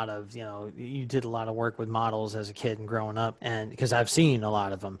a lot of, work with models as a kid and growing up, and because I've seen a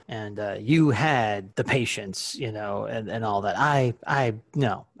lot of them, and you had the patience, and all that.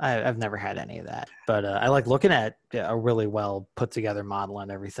 I've never had any of that, but I like looking at a really well put together model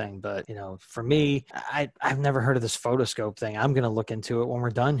and everything. But, for me, I've never heard of this photoscope thing. I'm going to look into it when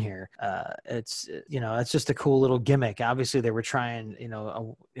we're done here. It's just a cool little gimmick. Obviously they were trying,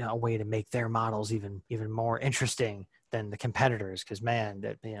 a way to make their models even more interesting than the competitors, because man,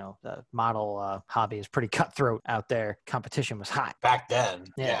 the model hobby is pretty cutthroat out there. Competition was hot back then.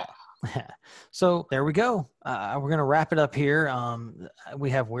 Yeah. So there we go. We're gonna wrap it up here. We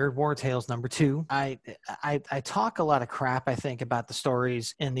have Weird War Tales #2. I talk a lot of crap, I think, about the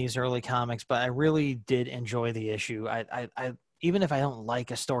stories in these early comics, but I really did enjoy the issue. I even if I don't like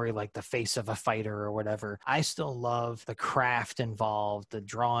a story like The Face of a Fighter or whatever, I still love the craft involved, the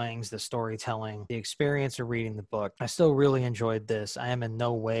drawings, the storytelling, the experience of reading the book. I still really enjoyed this. I am in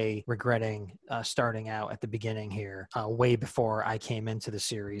no way regretting starting out at the beginning here, way before I came into the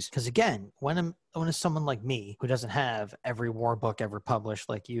series. Because again, when is someone like me, who doesn't have every war book ever published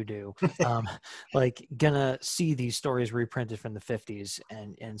like you do, gonna see these stories reprinted from the 50s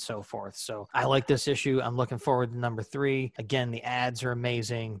and so forth. So I like this issue. I'm looking forward to #3. Again, the ads are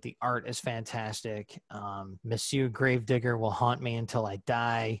amazing. The art is fantastic. Monsieur Gravedigger will haunt me until I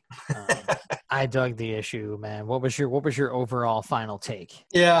die. I dug the issue, man. What was your overall final take?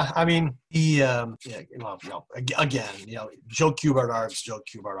 Yeah, I mean, again, Joe Kubert art is Joe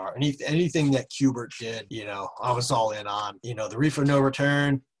Kubert art. Anything that Kubert did, I was all in on. The Reef of No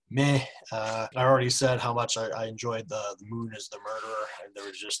Return, meh. I already said how much I enjoyed the Moon is the Murderer, and there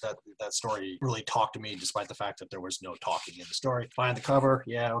was just that story really talked to me, despite the fact that there was no talking in the story. Find the cover,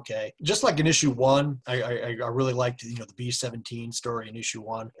 yeah, okay. Just like in issue 1, I really liked the B-17 story in issue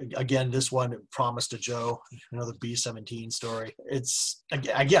 1. Again, this one promised to Joe another B-17 story. It's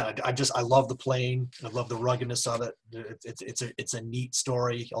again, I love the plane. I love the ruggedness of it. It's a neat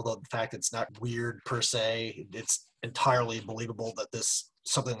story, although the fact it's not weird per se. It's entirely believable that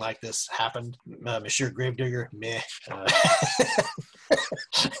something like this happened. Monsieur Gravedigger, meh.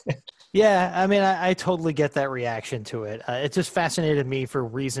 Yeah, I mean, I totally get that reaction to it. It just fascinated me for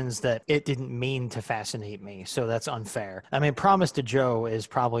reasons that it didn't mean to fascinate me. So that's unfair. I mean, Promise to Joe is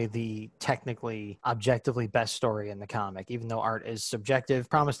probably the technically, objectively best story in the comic, even though art is subjective.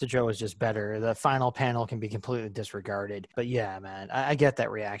 Promise to Joe is just better. The final panel can be completely disregarded. But yeah, man, I get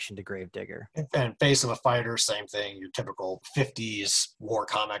that reaction to Gravedigger. And Face of a Fighter, same thing. Your typical 50s war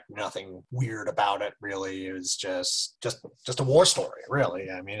comic, nothing weird about it, really. It was just a war story,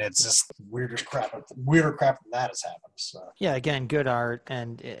 really. I mean, it's just weirder crap than that has happened. So. Yeah, again, good art,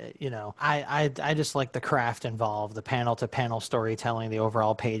 and I just like the craft involved, the panel to panel storytelling, the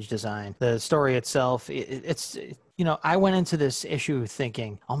overall page design, the story itself. It's I went into this issue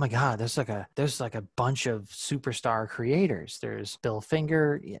thinking, oh my God, there's like a bunch of superstar creators. There's Bill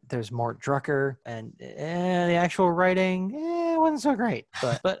Finger, there's Mort Drucker, and the actual writing wasn't so great.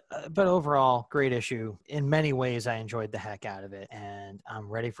 But overall, great issue. In many ways, I enjoyed the heck out of it, and I'm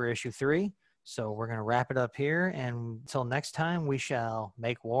ready for issue 3. So we're going to wrap it up here. And until next time, we shall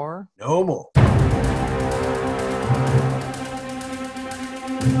make war no more.